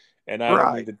 And I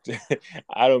don't mean Right. to,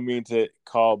 I don't mean to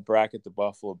call Brackett the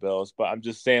Buffalo Bills, but I'm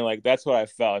just saying like that's what I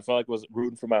felt. I felt like I was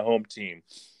rooting for my home team,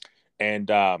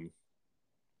 and I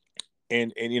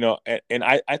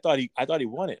thought he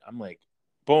won it. I'm like,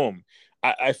 boom.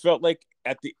 I felt like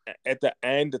at the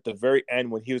very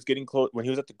end when he was getting close, when he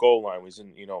was at the goal line, was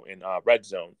in red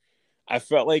zone. I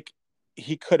felt like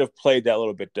he could have played that a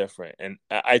little bit different, and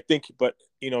I think, but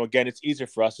again, it's easier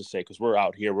for us to say because we're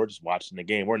out here, we're just watching the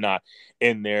game, we're not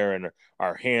in there, and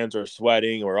our hands are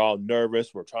sweating, we're all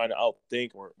nervous, we're trying to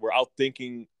outthink, we're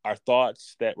outthinking our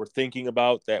thoughts that we're thinking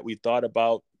about that we thought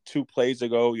about 2 plays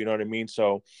ago. You know what I mean?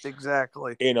 So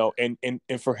Exactly. and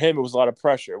for him it was a lot of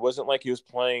pressure. It wasn't like he was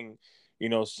playing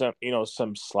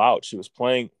some slouch. He was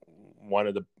playing one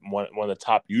of the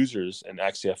top users in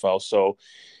XCFL. So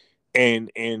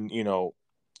and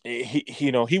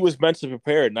he was mentally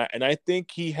prepared, and I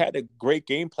think he had a great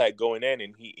game plan going in,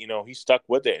 and he stuck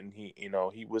with it, and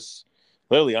he was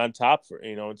literally on top for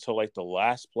until like the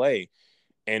last play,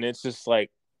 and it's just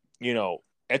like you know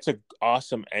it's a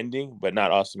awesome ending, but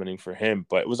not awesome ending for him,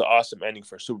 but it was an awesome ending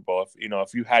for Super Bowl.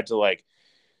 If you had to like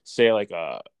say like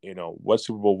what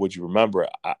Super Bowl would you remember?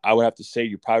 I would have to say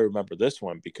you probably remember this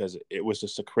one because it was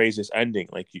just the craziest ending.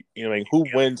 Like like who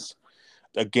wins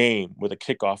a game with a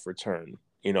kickoff return?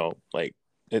 Like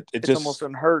it It's almost just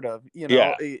unheard of,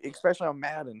 yeah, especially on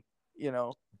Madden,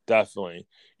 definitely.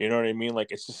 You know what I mean?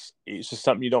 Like it's just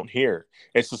something you don't hear.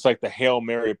 It's just like the Hail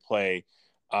Mary play,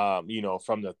 from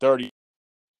the 30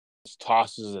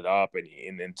 tosses it up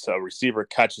and then so a receiver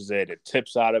catches it, it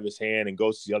tips out of his hand and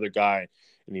goes to the other guy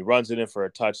and he runs it in for a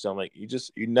touchdown. Like you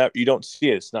don't see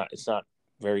it. It's not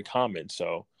very common.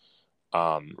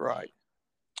 Um right?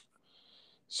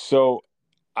 so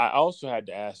I also had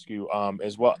to ask you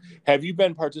as well. Have you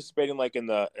been participating like in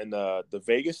the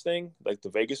Vegas thing, like the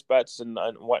Vegas bets and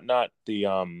whatnot?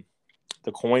 The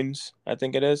coins, I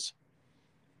think it is.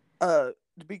 To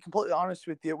be completely honest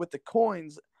with you, with the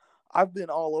coins, I've been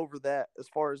all over that as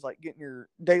far as like getting your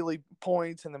daily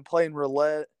points and then playing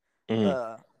roulette.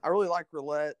 Mm-hmm. I really like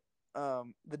roulette.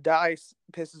 The dice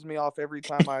pisses me off every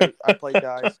time I play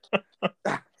dice.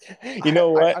 You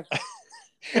know what?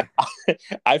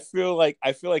 I I feel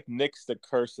like Nick's the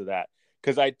curse of that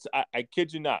because I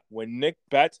kid you not, when Nick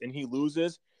bets and he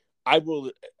loses, I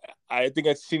will. I think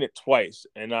I've seen it twice,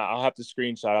 and I'll have to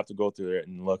screenshot. I'll have to go through it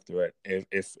and look through it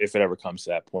if it ever comes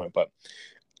to that point. But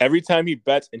every time he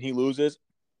bets and he loses,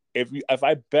 if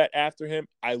I bet after him,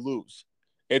 I lose.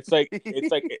 It's like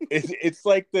it's like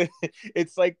the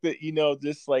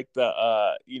just like the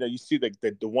you see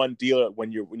the one dealer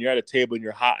when you're at a table and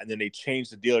you're hot and then they change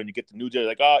the dealer and you get the new dealer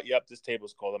like, oh yep, this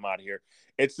table's cold, I'm out of here.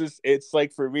 It's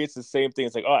like for me it's the same thing.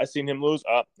 It's like, oh, I seen him lose,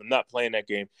 I'm not playing that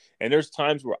game. And there's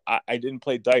times where I didn't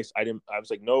play dice. I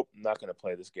was like, nope, I'm not gonna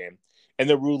play this game. And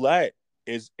the roulette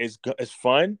is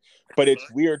fun, but it's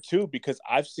weird too because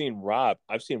I've seen Rob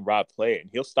play it and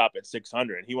he'll stop at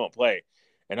 600 and he won't play.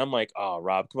 And I'm like, oh,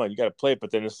 Rob, come on, you got to play. But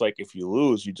then it's like, if you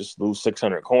lose, you just lose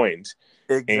 600 coins.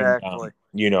 And, exactly.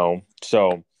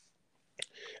 so,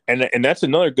 and that's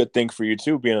another good thing for you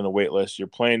too, being on the wait list. You're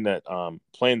playing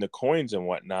the coins and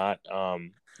whatnot.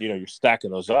 You're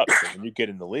stacking those up. So when you get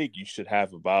in the league, you should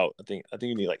have about, I think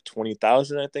you need like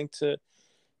 20,000, I think,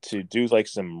 to do like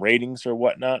some ratings or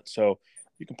whatnot. So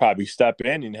you can probably step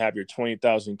in and have your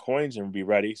 20,000 coins and be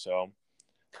ready. So,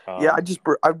 Yeah, um,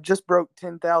 I just broke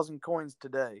 10,000 coins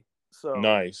today, so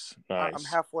nice, I'm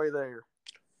nice. halfway there.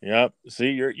 Yep. See,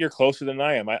 you're closer than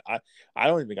I am. I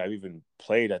don't even think I've even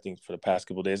played. I think for the past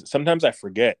couple of days. Sometimes I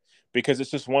forget because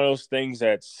it's just one of those things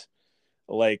that's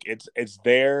like it's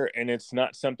there and it's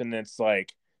not something that's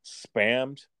like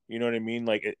spammed. You know what I mean?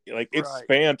 It's Right.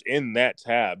 spammed in that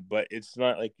tab, but it's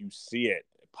not like you see it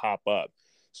pop up.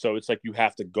 So it's like you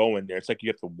have to go in there. It's like you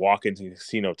have to walk into the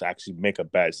casino to actually make a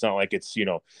bet. It's not like it's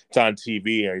on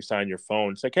TV or it's on your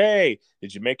phone. It's like, hey,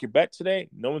 did you make your bet today?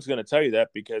 No one's going to tell you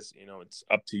that because it's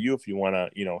up to you if you want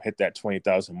to hit that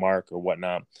 20,000 mark or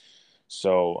whatnot.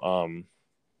 So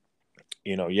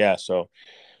yeah. So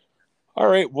all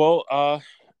right. Well,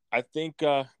 I think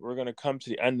we're going to come to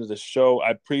the end of the show. I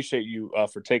appreciate you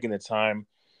for taking the time,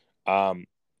 um,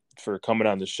 for coming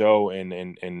on the show and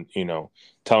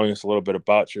telling us a little bit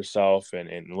about yourself and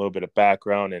a little bit of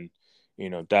background and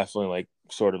definitely like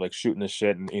sort of like shooting the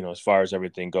shit and as far as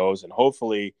everything goes and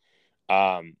hopefully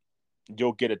um,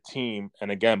 you'll get a team.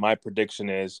 And again, my prediction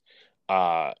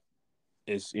uh,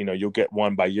 is you'll get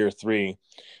one by year 3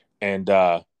 and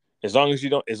as long as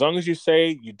you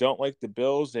say you don't like the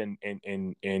Bills and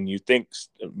you think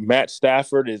Matt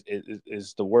Stafford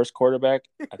is the worst quarterback,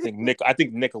 I think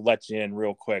Nick will let you in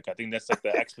real quick. I think that's like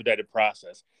the expedited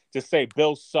process. Just say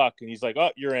Bills suck, and he's like,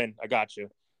 oh, you're in. I got you.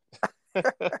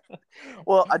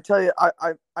 Well, I tell you,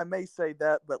 I may say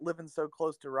that, but living so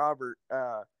close to Robert,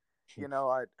 I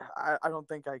don't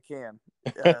think I can.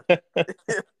 Uh,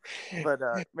 but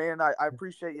man, I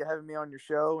appreciate you having me on your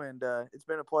show, and it's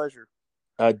been a pleasure.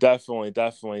 Definitely,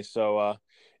 definitely. So,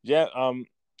 yeah,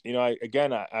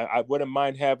 I wouldn't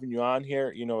mind having you on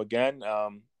here. Again,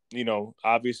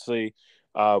 obviously,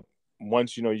 uh,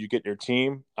 once you get your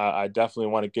team, I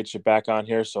definitely want to get you back on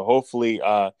here. So hopefully,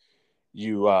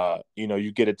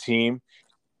 you get a team.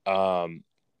 Um,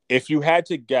 if you had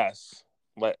to guess,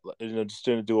 just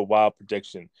to do a wild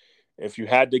prediction, if you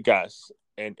had to guess,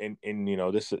 and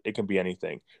this it can be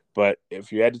anything, but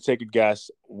if you had to take a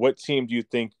guess, what team do you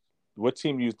think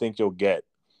you'll get?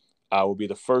 Will be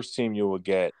the first team you will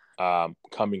get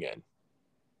coming in.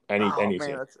 Any Oh any man,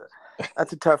 team.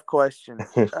 That's a tough question.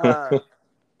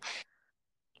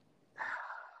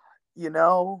 You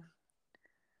know,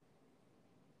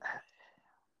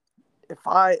 if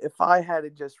I had to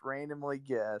just randomly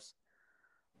guess,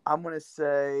 I'm gonna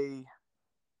say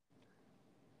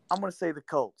the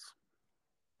Colts.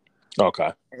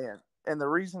 Okay. And the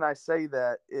reason I say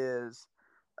that is,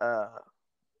 uh,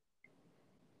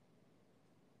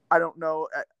 I don't know.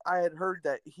 I had heard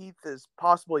that Heath is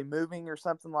possibly moving or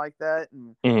something like that,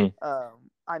 and Hmm.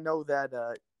 I know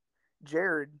that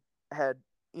Jared had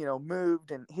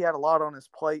moved, and he had a lot on his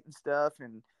plate and stuff,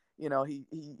 and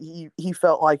he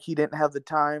felt like he didn't have the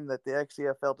time that the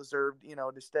XCFL deserved,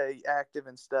 to stay active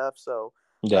and stuff. So,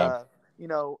 Yeah.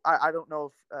 I don't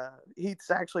know if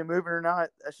Heath's actually moving or not.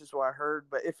 That's just what I heard.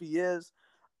 But if he is,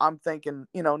 I'm thinking,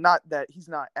 not that he's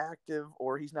not active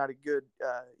or he's not a good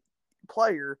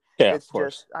player. Yeah, of It's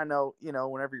course. just I know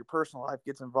whenever your personal life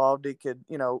gets involved, it could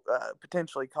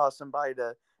potentially cause somebody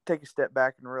to take a step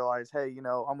back and realize, hey, I'm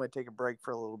going to take a break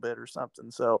for a little bit or something.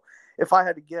 So if I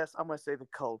had to guess, I'm going to say the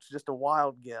Colts. Just a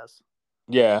wild guess.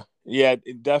 Yeah, yeah,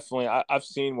 definitely. I've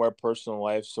seen where personal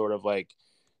life sort of like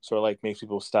makes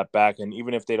people step back, and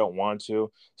even if they don't want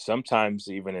to, sometimes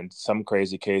even in some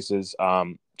crazy cases,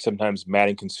 sometimes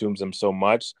Madden consumes them so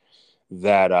much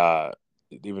that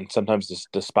even sometimes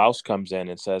the spouse comes in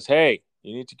and says, "Hey,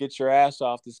 you need to get your ass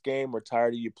off this game. We're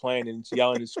tired of you playing and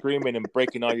yelling and screaming and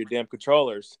breaking all your damn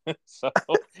controllers." So,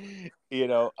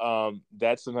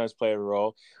 that sometimes play a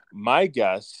role. My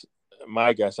guess, I'm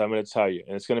going to tell you,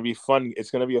 and it's going to be fun.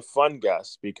 It's going to be a fun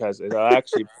guess because it'll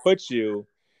actually put you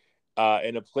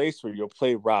in a place where you'll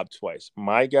play Rob twice.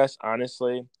 My guess,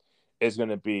 honestly, is going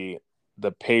to be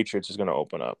the Patriots is going to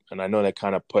open up, and I know that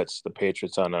kind of puts the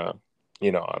Patriots on on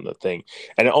the thing.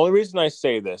 And the only reason I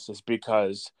say this is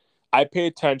because I pay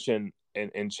attention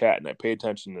in chat and I pay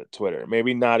attention to Twitter.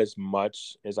 Maybe not as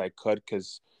much as I could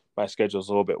because my schedule's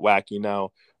a little bit wacky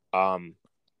now,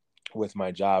 with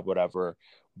my job, whatever.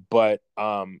 But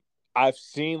I've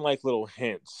seen like little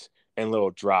hints and little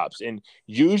drops, and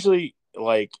usually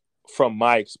like from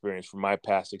my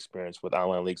past experience with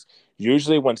online leagues,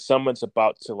 usually when someone's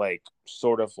about to like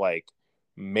sort of like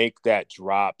make that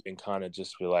drop and kind of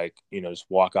just be like, just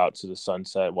walk out to the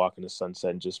sunset, walk in the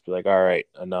sunset, and just be like, all right,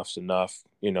 enough's enough.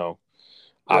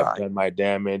 I've Right. done my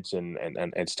damage, and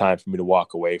it's time for me to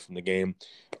walk away from the game.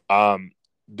 Um,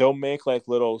 they'll make like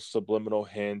little subliminal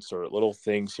hints or little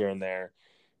things here and there,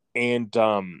 and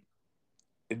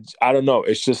I don't know.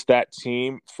 It's just that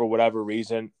team for whatever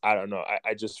reason. I don't know.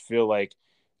 I just feel like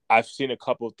I've seen a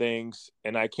couple things,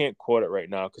 and I can't quote it right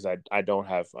now because I don't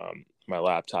have my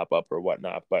laptop up or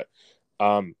whatnot. But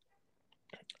um,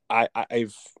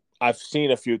 I've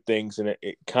seen a few things, and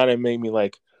it kind of made me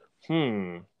like,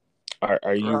 hmm,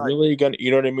 are you Right. really gonna?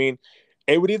 You know what I mean?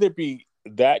 It would either be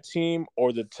that team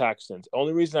or the Texans.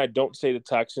 Only reason I don't say the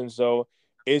Texans though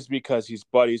is because he's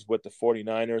buddies with the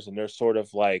 49ers, and they're sort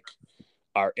of like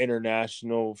our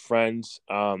international friends,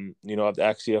 of the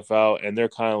XCFL, and they're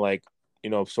kind of like,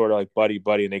 sort of like buddy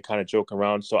buddy, and they kind of joke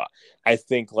around. So I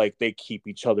think like they keep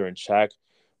each other in check.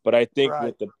 But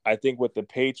Right. I think with the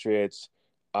Patriots,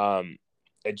 um,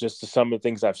 it just some of the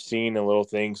things I've seen and little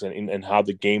things and how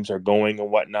the games are going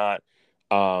and whatnot.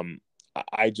 Um,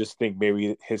 I just think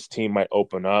maybe his team might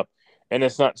open up. And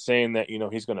it's not saying that,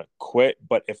 he's going to quit,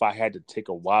 but if I had to take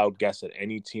a wild guess at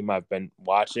any team I've been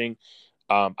watching,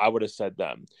 I would have said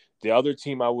them. The other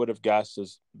team I would have guessed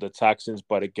is the Texans,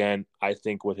 but again, I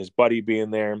think with his buddy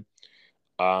being there,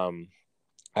 um,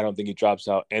 I don't think he drops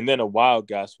out. And then a wild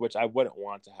guess, which I wouldn't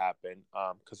want to happen,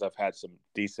 because I've had some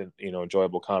decent,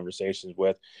 enjoyable conversations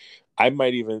with. I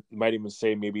might even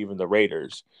say maybe even the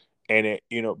Raiders, and it,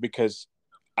 because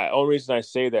only reason I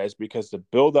say that is because the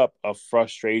buildup of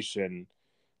frustration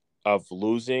of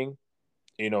losing,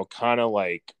 kind of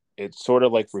like it sort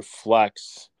of like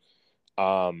reflects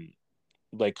um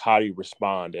like how do you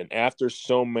respond, and after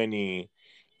so many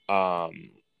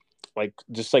um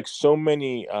just like so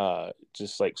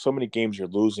many games you're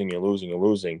losing and losing and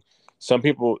losing, some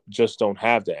people just don't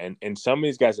have that, and some of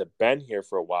these guys have been here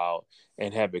for a while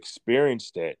and have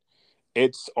experienced it.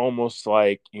 It's almost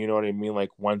like, you know what I mean,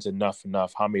 like when's enough,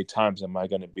 how many times am I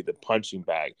going to be the punching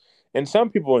bag? And some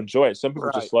people enjoy it, some people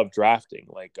Right. just love drafting.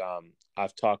 Like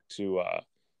I've talked to I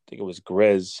think it was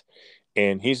Grizz,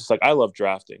 and he's just like, I love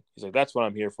drafting. He's like, that's what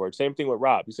I'm here for. Same thing with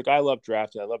Rob. He's like, I love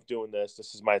drafting. I love doing this.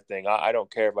 This is my thing. I don't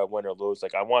care if I win or lose.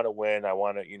 Like, I want to win. I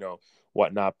want to,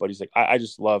 whatnot. But he's like, I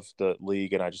just love the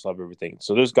league and I just love everything.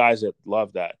 So there's guys that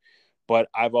love that. But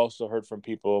I've also heard from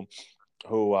people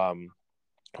who,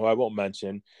 who I won't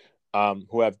mention,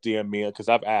 who have DM me because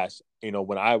I've asked,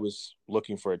 when I was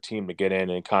looking for a team to get in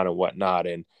and kind of whatnot,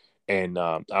 and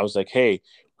I was like, hey,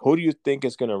 who do you think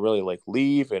is gonna really like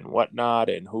leave and whatnot,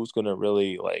 and who's gonna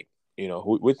really like,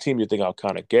 what team do you think I'll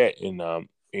kind of get? And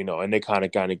and they kind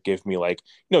of give me like,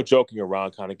 joking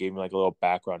around, kind of gave me like a little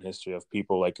background history of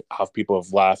people, like how people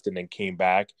have left and then came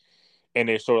back, and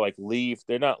they sort of like leave.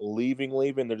 They're not leaving.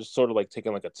 They're just sort of like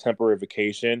taking like a temporary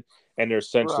vacation, and they're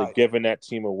essentially Right. giving that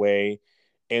team away.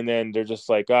 And then they're just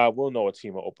like, we'll know a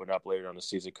team will open up later on the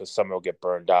season because someone will get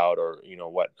burned out or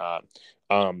whatnot.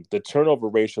 The turnover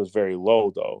ratio is very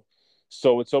low though,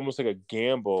 so it's almost like a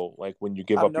gamble. Like when you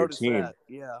give I've up your noticed team, that.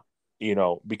 Yeah.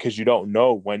 because you don't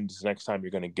know when's the next time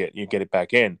you're going to get it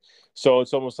back in. So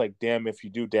it's almost like damn if you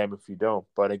do, damn if you don't.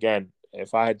 But again,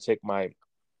 if I had to take my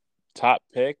top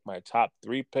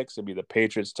three picks would be the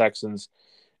Patriots, Texans,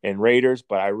 and Raiders.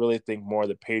 But I really think more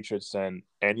the Patriots than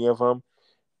any of them.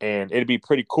 And it'd be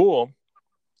pretty cool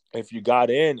if you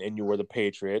got in and you were the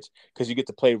Patriots because you get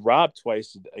to play Rob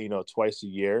twice a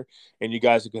year, and you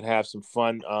guys could have some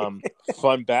fun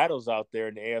battles out there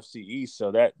in the AFC East.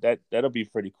 So that'll be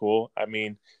pretty cool. I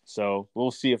mean, so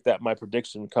we'll see if that my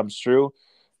prediction comes true.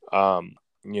 Um,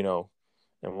 you know,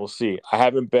 and we'll see. I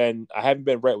haven't been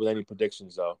right with any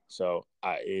predictions though. So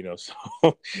so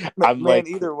I'm Man, like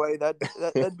either way,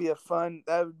 that'd be a fun.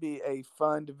 That would be a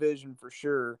fun division for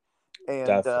sure. And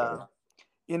definitely,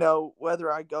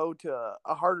 whether I go to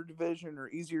a harder division or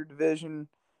easier division,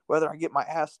 whether I get my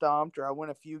ass stomped or I win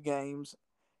a few games,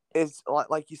 it's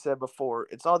like you said before,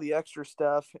 it's all the extra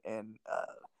stuff, and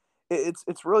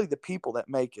it's really the people that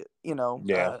make it.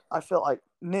 yeah. I feel like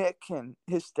Nick and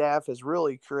his staff has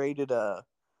really created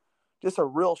just a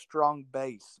real strong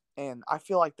base, and I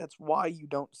feel like that's why you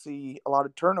don't see a lot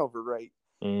of turnover rate,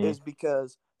 Mm-hmm. is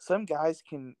because some guys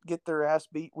can get their ass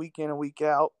beat week in and week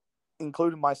out,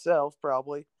 including myself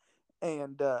probably,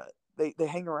 and they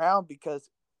hang around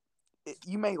because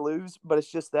you may lose, but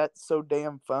it's just that so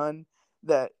damn fun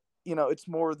that it's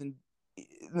more than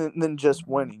just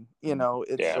winning.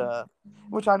 It's Yeah.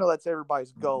 which I know that's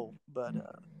everybody's goal, but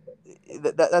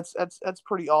that's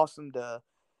pretty awesome to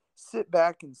sit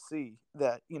back and see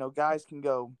that guys can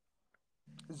go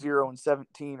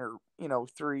 0-17 or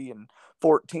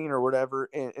 3-14 or whatever,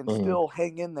 and Mm-hmm. still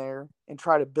hang in there and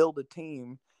try to build a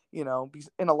team. Because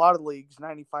in a lot of leagues,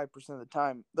 95% of the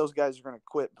time, those guys are going to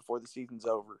quit before the season's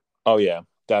over. Oh yeah,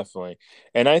 definitely.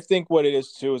 And I think what it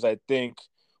is too is I think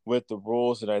with the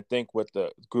rules and I think with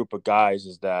the group of guys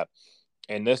is that,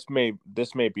 and this may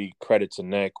be credit to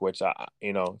Nick, which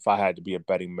if I had to be a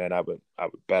betting man, I would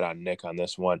bet on Nick on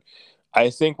this one. I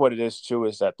think what it is too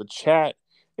is that the chat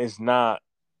is not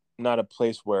a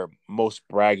place where most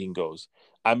bragging goes.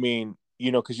 I mean,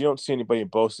 because you don't see anybody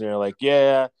boasting there like,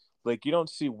 yeah, like you don't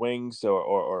see Wings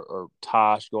or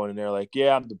Tosh going in there like,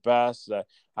 yeah, I'm the best.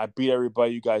 I beat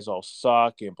everybody. You guys all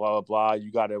suck and blah blah blah.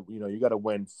 You gotta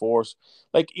win force.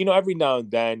 Like every now and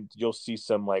then you'll see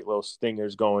some like little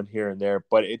stingers going here and there,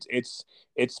 but it's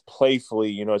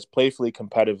playfully, it's playfully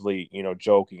competitively,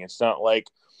 joking. It's not like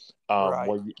Right.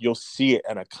 where you'll see it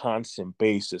on a constant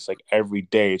basis, like every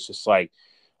day. It's just like,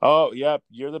 oh, yep,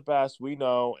 you're the best. We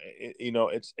know.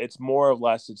 It's more or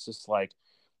less. It's just like,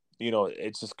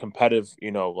 it's just competitive.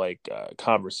 Like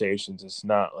conversations. It's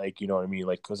not like what I mean.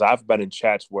 Like because I've been in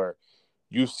chats where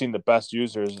you've seen the best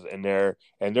users in there,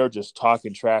 and they're just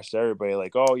talking trash to everybody.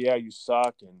 Like, oh yeah, you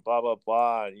suck, and blah blah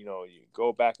blah. And, you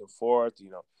go back and forth.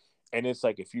 And it's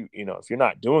like if you're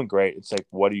not doing great, it's like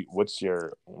what's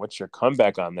your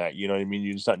comeback on that? You know what I mean?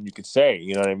 There's nothing you could say.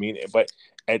 You know what I mean? But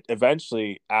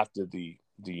eventually, after the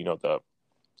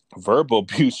verbal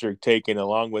abuse you're taking,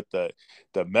 along with the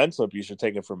mental abuse you're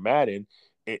taking from Madden,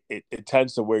 it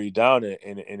tends to wear you down,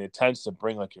 and it tends to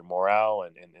bring like your morale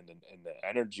and the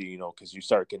energy, because you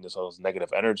start getting all this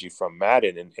negative energy from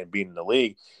Madden and being in the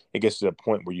league. It gets to the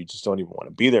point where you just don't even want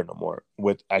to be there no more.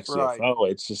 With Right.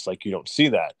 XCFL, it's just like you don't see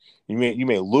that. You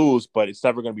may lose, but it's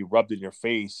never going to be rubbed in your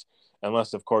face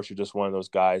unless, of course, you're just one of those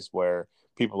guys where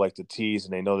people like to tease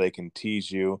and they know they can tease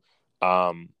you.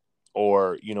 Um,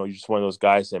 or you're just one of those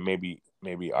guys that maybe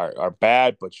are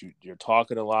bad, but you're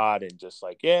talking a lot and just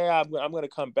like, yeah, I'm gonna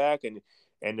come back, and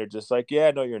they're just like,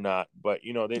 yeah, no, you're not. But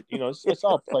it's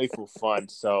all playful fun.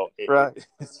 So Right.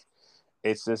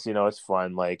 it's just it's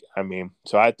fun. Like I mean,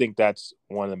 so I think that's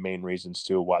one of the main reasons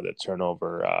too why the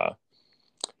turnover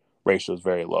ratio is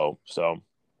very low. So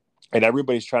and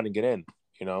everybody's trying to get in.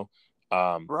 You know,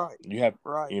 Right. you have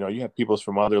Right. you have people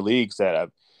from other leagues that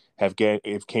have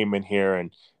came in here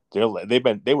and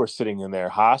they were sitting in there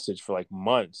hostage for like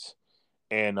months.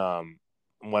 And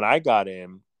when I got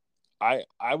in,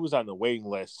 I was on the waiting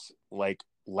list like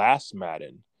last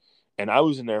Madden, and I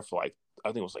was in there for like I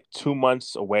think it was like 2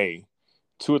 months away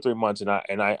 2 or 3 months, and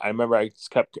I remember I just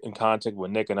kept in contact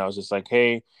with Nick, and I was just like,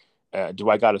 hey, do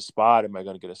I got a spot? Am I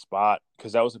going to get a spot?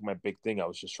 Because that was like my big thing. I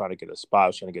was just trying to get a spot. I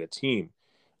was trying to get a team,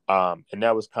 and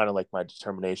that was kind of like my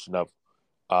determination of,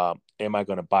 am I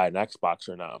going to buy an Xbox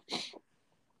or not?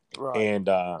 Right.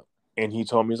 And he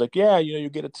told me, he's like, yeah, you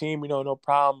get a team, no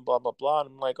problem, blah blah blah. And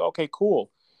I'm like, okay,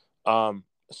 cool.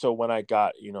 So when I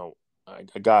got,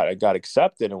 I got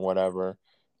accepted and whatever,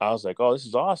 I was like, oh, this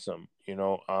is awesome.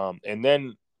 And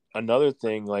then another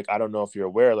thing, like, I don't know if you're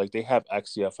aware, like they have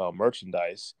XCFL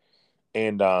merchandise,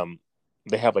 and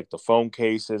they have like the phone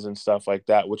cases and stuff like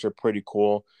that, which are pretty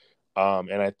cool.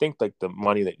 And I think like the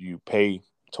money that you pay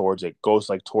towards it goes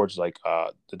like towards like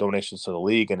the donations to the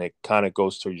league, and it kind of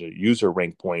goes to your user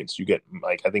rank points. You get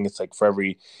like, I think it's like for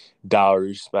every dollar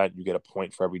you spent, you get a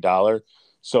point for every dollar.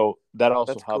 So that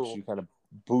also That's helps cool. you kind of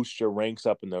boost your ranks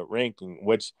up in the ranking,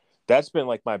 which that's been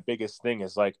like my biggest thing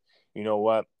is like, you know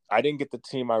what? I didn't get the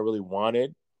team I really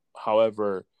wanted.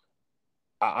 However,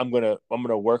 I'm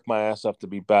gonna work my ass up to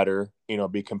be better,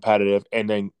 be competitive, and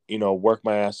then work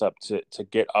my ass up to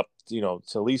get up, to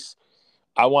at least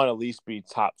I want to at least be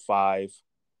top 5,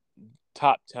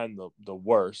 top 10, the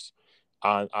worst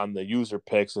on the user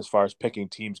picks as far as picking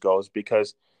teams goes,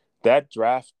 because that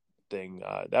draft thing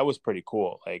that was pretty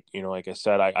cool. Like like I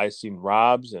said, I seen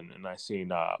Rob's and I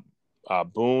seen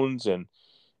Boone's, and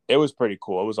it was pretty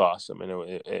cool. It was awesome,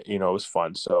 and it was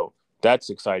fun. So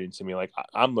that's exciting to me. Like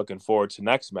I'm looking forward to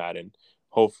next Madden.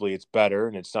 Hopefully it's better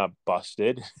and it's not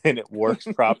busted and it works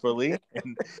properly,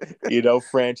 and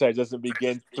franchise doesn't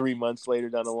begin 3 months later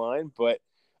down the line. But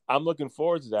I'm looking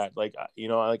forward to that. Like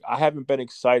like I haven't been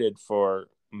excited for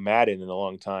Madden in a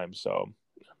long time. So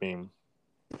I mean,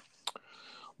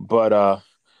 but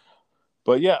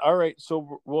yeah, all right.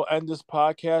 So we'll end this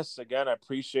podcast again. I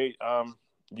appreciate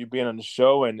you being on the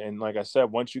show, and like I said,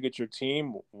 once you get your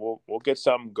team, we'll get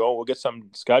something go. We'll get something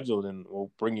scheduled, and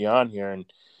we'll bring you on here and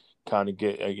kind of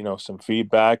get some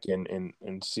feedback and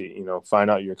see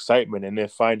find out your excitement, and then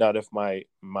find out if my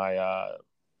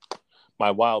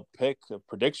wild pick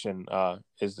prediction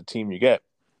is the team you get.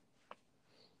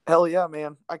 Hell yeah,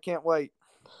 man! I can't wait.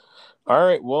 All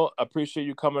right. Well, I appreciate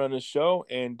you coming on the show,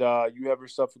 and you have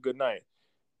yourself a good night.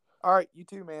 All right, you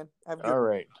too, man. Have a good All one.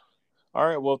 right. All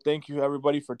right. Well, thank you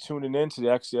everybody for tuning in to the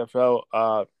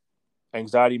XCFL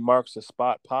Anxiety Marks the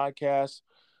Spot podcast.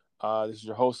 This is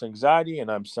your host, Anxiety, and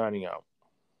I'm signing out.